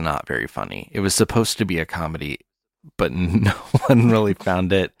movie was not very funny. It was supposed to be a comedy, but no one really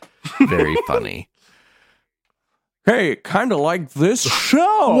found it very funny. Hey, kind of like this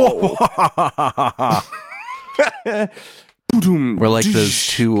show. We're like those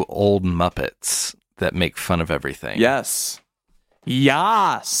two old Muppets that make fun of everything. Yes.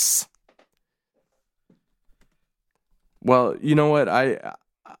 Yes. Well, you know what?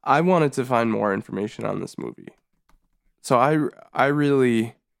 I wanted to find more information on this movie. So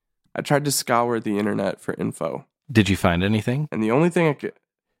I tried to scour the internet for info. Did you find anything? And the only thing I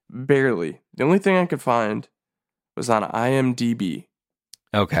could find was on IMDb.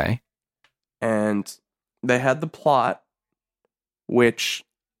 Okay. And they had the plot, which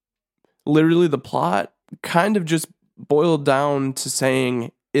literally the plot kind of just boiled down to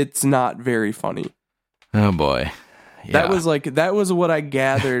saying it's not very funny. Oh boy. Yeah. That was what I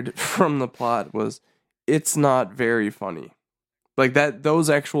gathered from the plot was it's not very funny. Like that those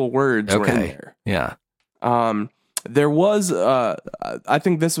actual words were in Okay. there. Yeah. There was I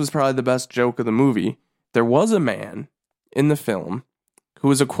think this was probably the best joke of the movie. There was a man in the film who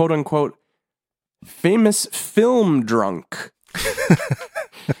was a quote unquote famous film drunk.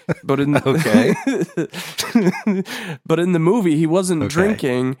 But in Okay. but in the movie he wasn't Okay.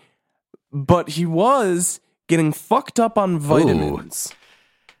 drinking, but he was getting fucked up on vitamins.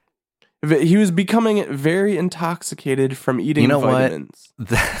 He was becoming very intoxicated from eating You know what? vitamins.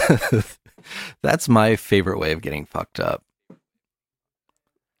 That's my favorite way of getting fucked up.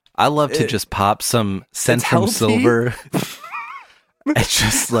 I love to just pop some Centrum healthy. Silver. It's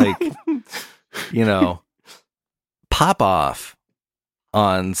just like, pop off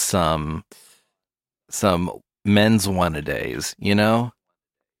on some men's one-a-days,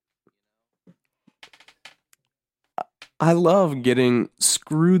 I love getting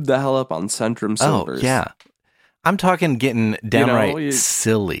screwed the hell up on Centrum Silvers. Oh, yeah. I'm talking getting downright you-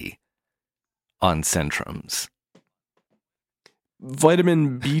 silly on Centrums.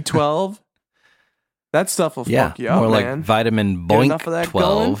 vitamin B12. That stuff will Yeah, fuck you up, more like man. vitamin Get Boink enough of that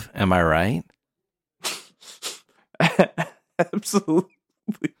 12. Am I right? Absolutely.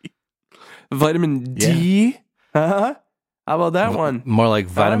 Vitamin D. Huh? How about that one? More like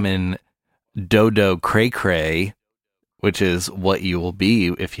vitamin Dodo Cray Cray, which is what you will be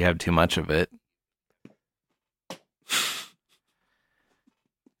if you have too much of it.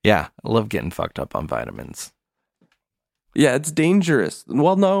 Yeah, I love getting fucked up on vitamins. Yeah, it's dangerous.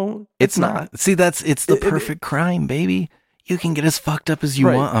 Well, no, It's not. See, it's the It- perfect crime, baby. You can get as fucked up as you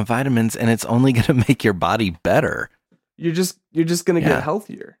Right. want on vitamins, and it's only going to make your body better. You're just gonna Yeah. get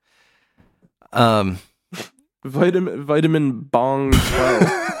healthier. Um, Vitamin Bong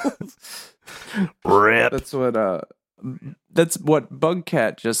 12. rip. That's what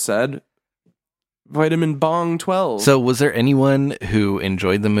Bugcat just said. Vitamin Bong 12. So, was there anyone who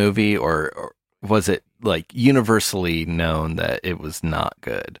enjoyed the movie, or was it like universally known that it was not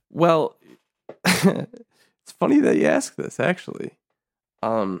good? Well, it's funny that you ask this, actually.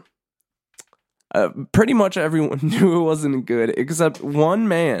 Pretty much everyone knew it wasn't good, except one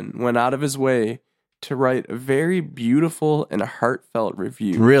man went out of his way to write a very beautiful and heartfelt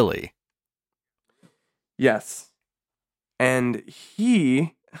review. Really? Yes. And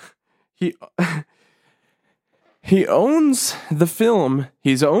he owns the film.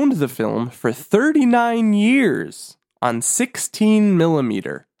 He's owned the film for 39 years on 16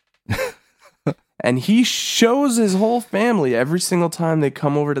 millimeter. And he shows his whole family every single time they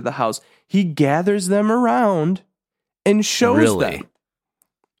come over to the house. He gathers them around and shows Really? them.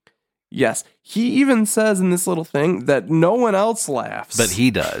 Yes. He even says in this little thing that no one else laughs. But he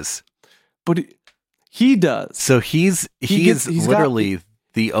does. But he does. So he's he's got- literally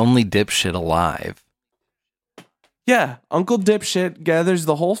the only dipshit alive. Yeah, Uncle Dipshit gathers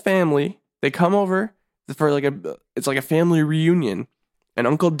the whole family. They come over for it's like a family reunion, and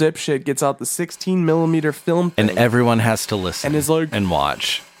Uncle Dipshit gets out the 16 millimeter film thing, And everyone has to listen And is like- and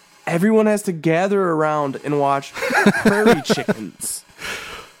watch. everyone has to gather around and watch Prairie Chickens.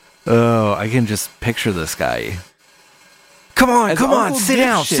 Oh, I can just picture this guy. Come on, As come on, Uncle sit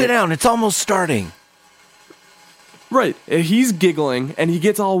down, Dipshit- sit down. It's almost starting. Right, and he's giggling, and he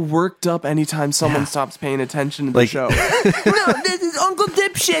gets all worked up anytime someone Yeah. stops paying attention to the Like- show. No, this is Uncle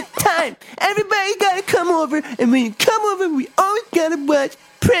Dipshit time. Everybody gotta come over, and when you come over, we always gotta watch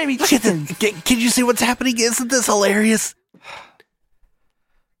Prairie Chickens. Can you see what's happening? Isn't this hilarious?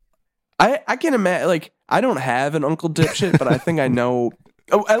 I can imagine, like, I don't have an Uncle Dipshit, but I think I know,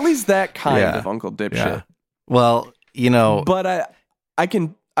 at least that kind Yeah. of Uncle Dipshit. Yeah. Well, you know, But I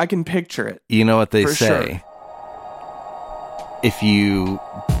can picture it. you know what they for say. sure. If you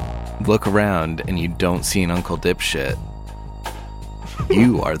look around and you don't see an Uncle Dipshit,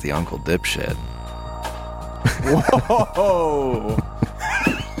 you are the Uncle Dipshit. Whoa!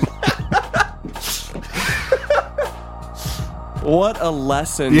 What a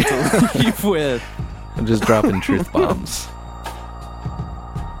lesson to leave with. I'm just dropping truth bombs.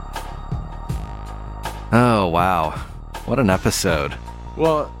 Oh, wow. What an episode.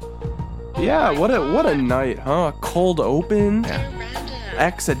 Well, yeah, what a night, huh? Cold open, So random.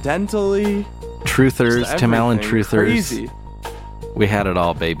 accidentally. Truthers, just Tim Allen everything. Truthers. Crazy. We had it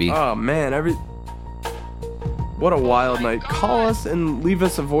all, baby. Oh man, what a wild night. Call us and leave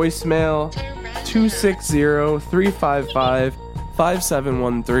us a voicemail.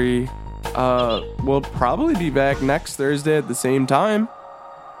 260-355-5713. We'll probably be back next Thursday at the same time.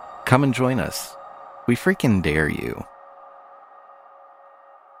 Come and join us. We freaking dare you.